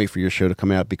 I can't wait for your show to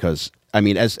come out because, I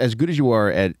mean, as good as you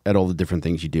are at all the different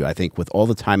things you do, I think with all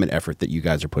the time and effort that you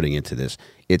guys are putting into this,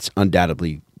 it's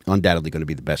undoubtedly going to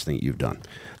be the best thing that you've done.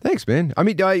 Thanks, man. I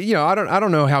mean, I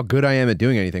don't know how good I am at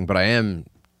doing anything, but I am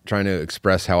trying to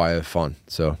express how I have fun.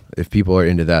 So if people are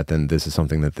into that, then this is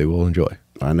something that they will enjoy.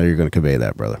 I know you're going to convey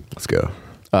that, brother. Let's go.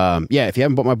 Yeah, if you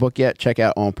haven't bought my book yet, check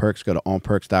out On Perks. Go to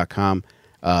onperks.com.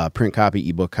 Print copy,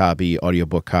 ebook copy,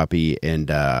 audiobook copy, and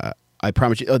I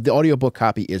promise you, the audiobook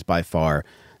copy is by far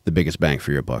the biggest bang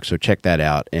for your buck. So check that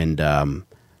out. And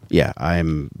yeah, I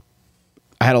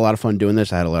had a lot of fun doing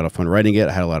this. I had a lot of fun writing it.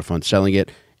 I had a lot of fun selling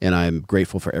it. And I'm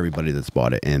grateful for everybody that's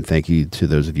bought it. And thank you to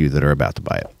those of you that are about to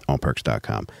buy it,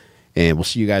 onperks.com. And we'll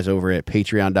see you guys over at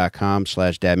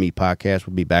patreon.com/dadmeatpodcast.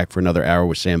 We'll be back for another hour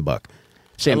with Sam Buck.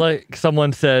 Sam, Like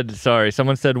someone said,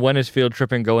 when is field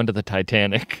tripping going to the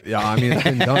Titanic? Yeah, I mean, it's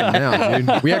been done now,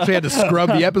 dude. We actually had to scrub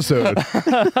the episode.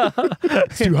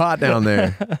 It's too hot down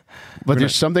there. but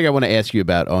there's something I want to ask you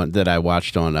about that I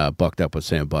watched on Bucked Up with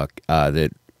Sam Buck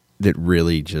that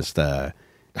really just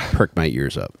perked my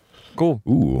ears up. Cool.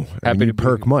 Ooh, Happy when you to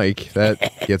perk Mike.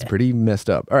 That gets pretty messed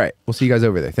up. All right, we'll see you guys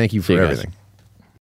over there. Thank you for See you guys. everything.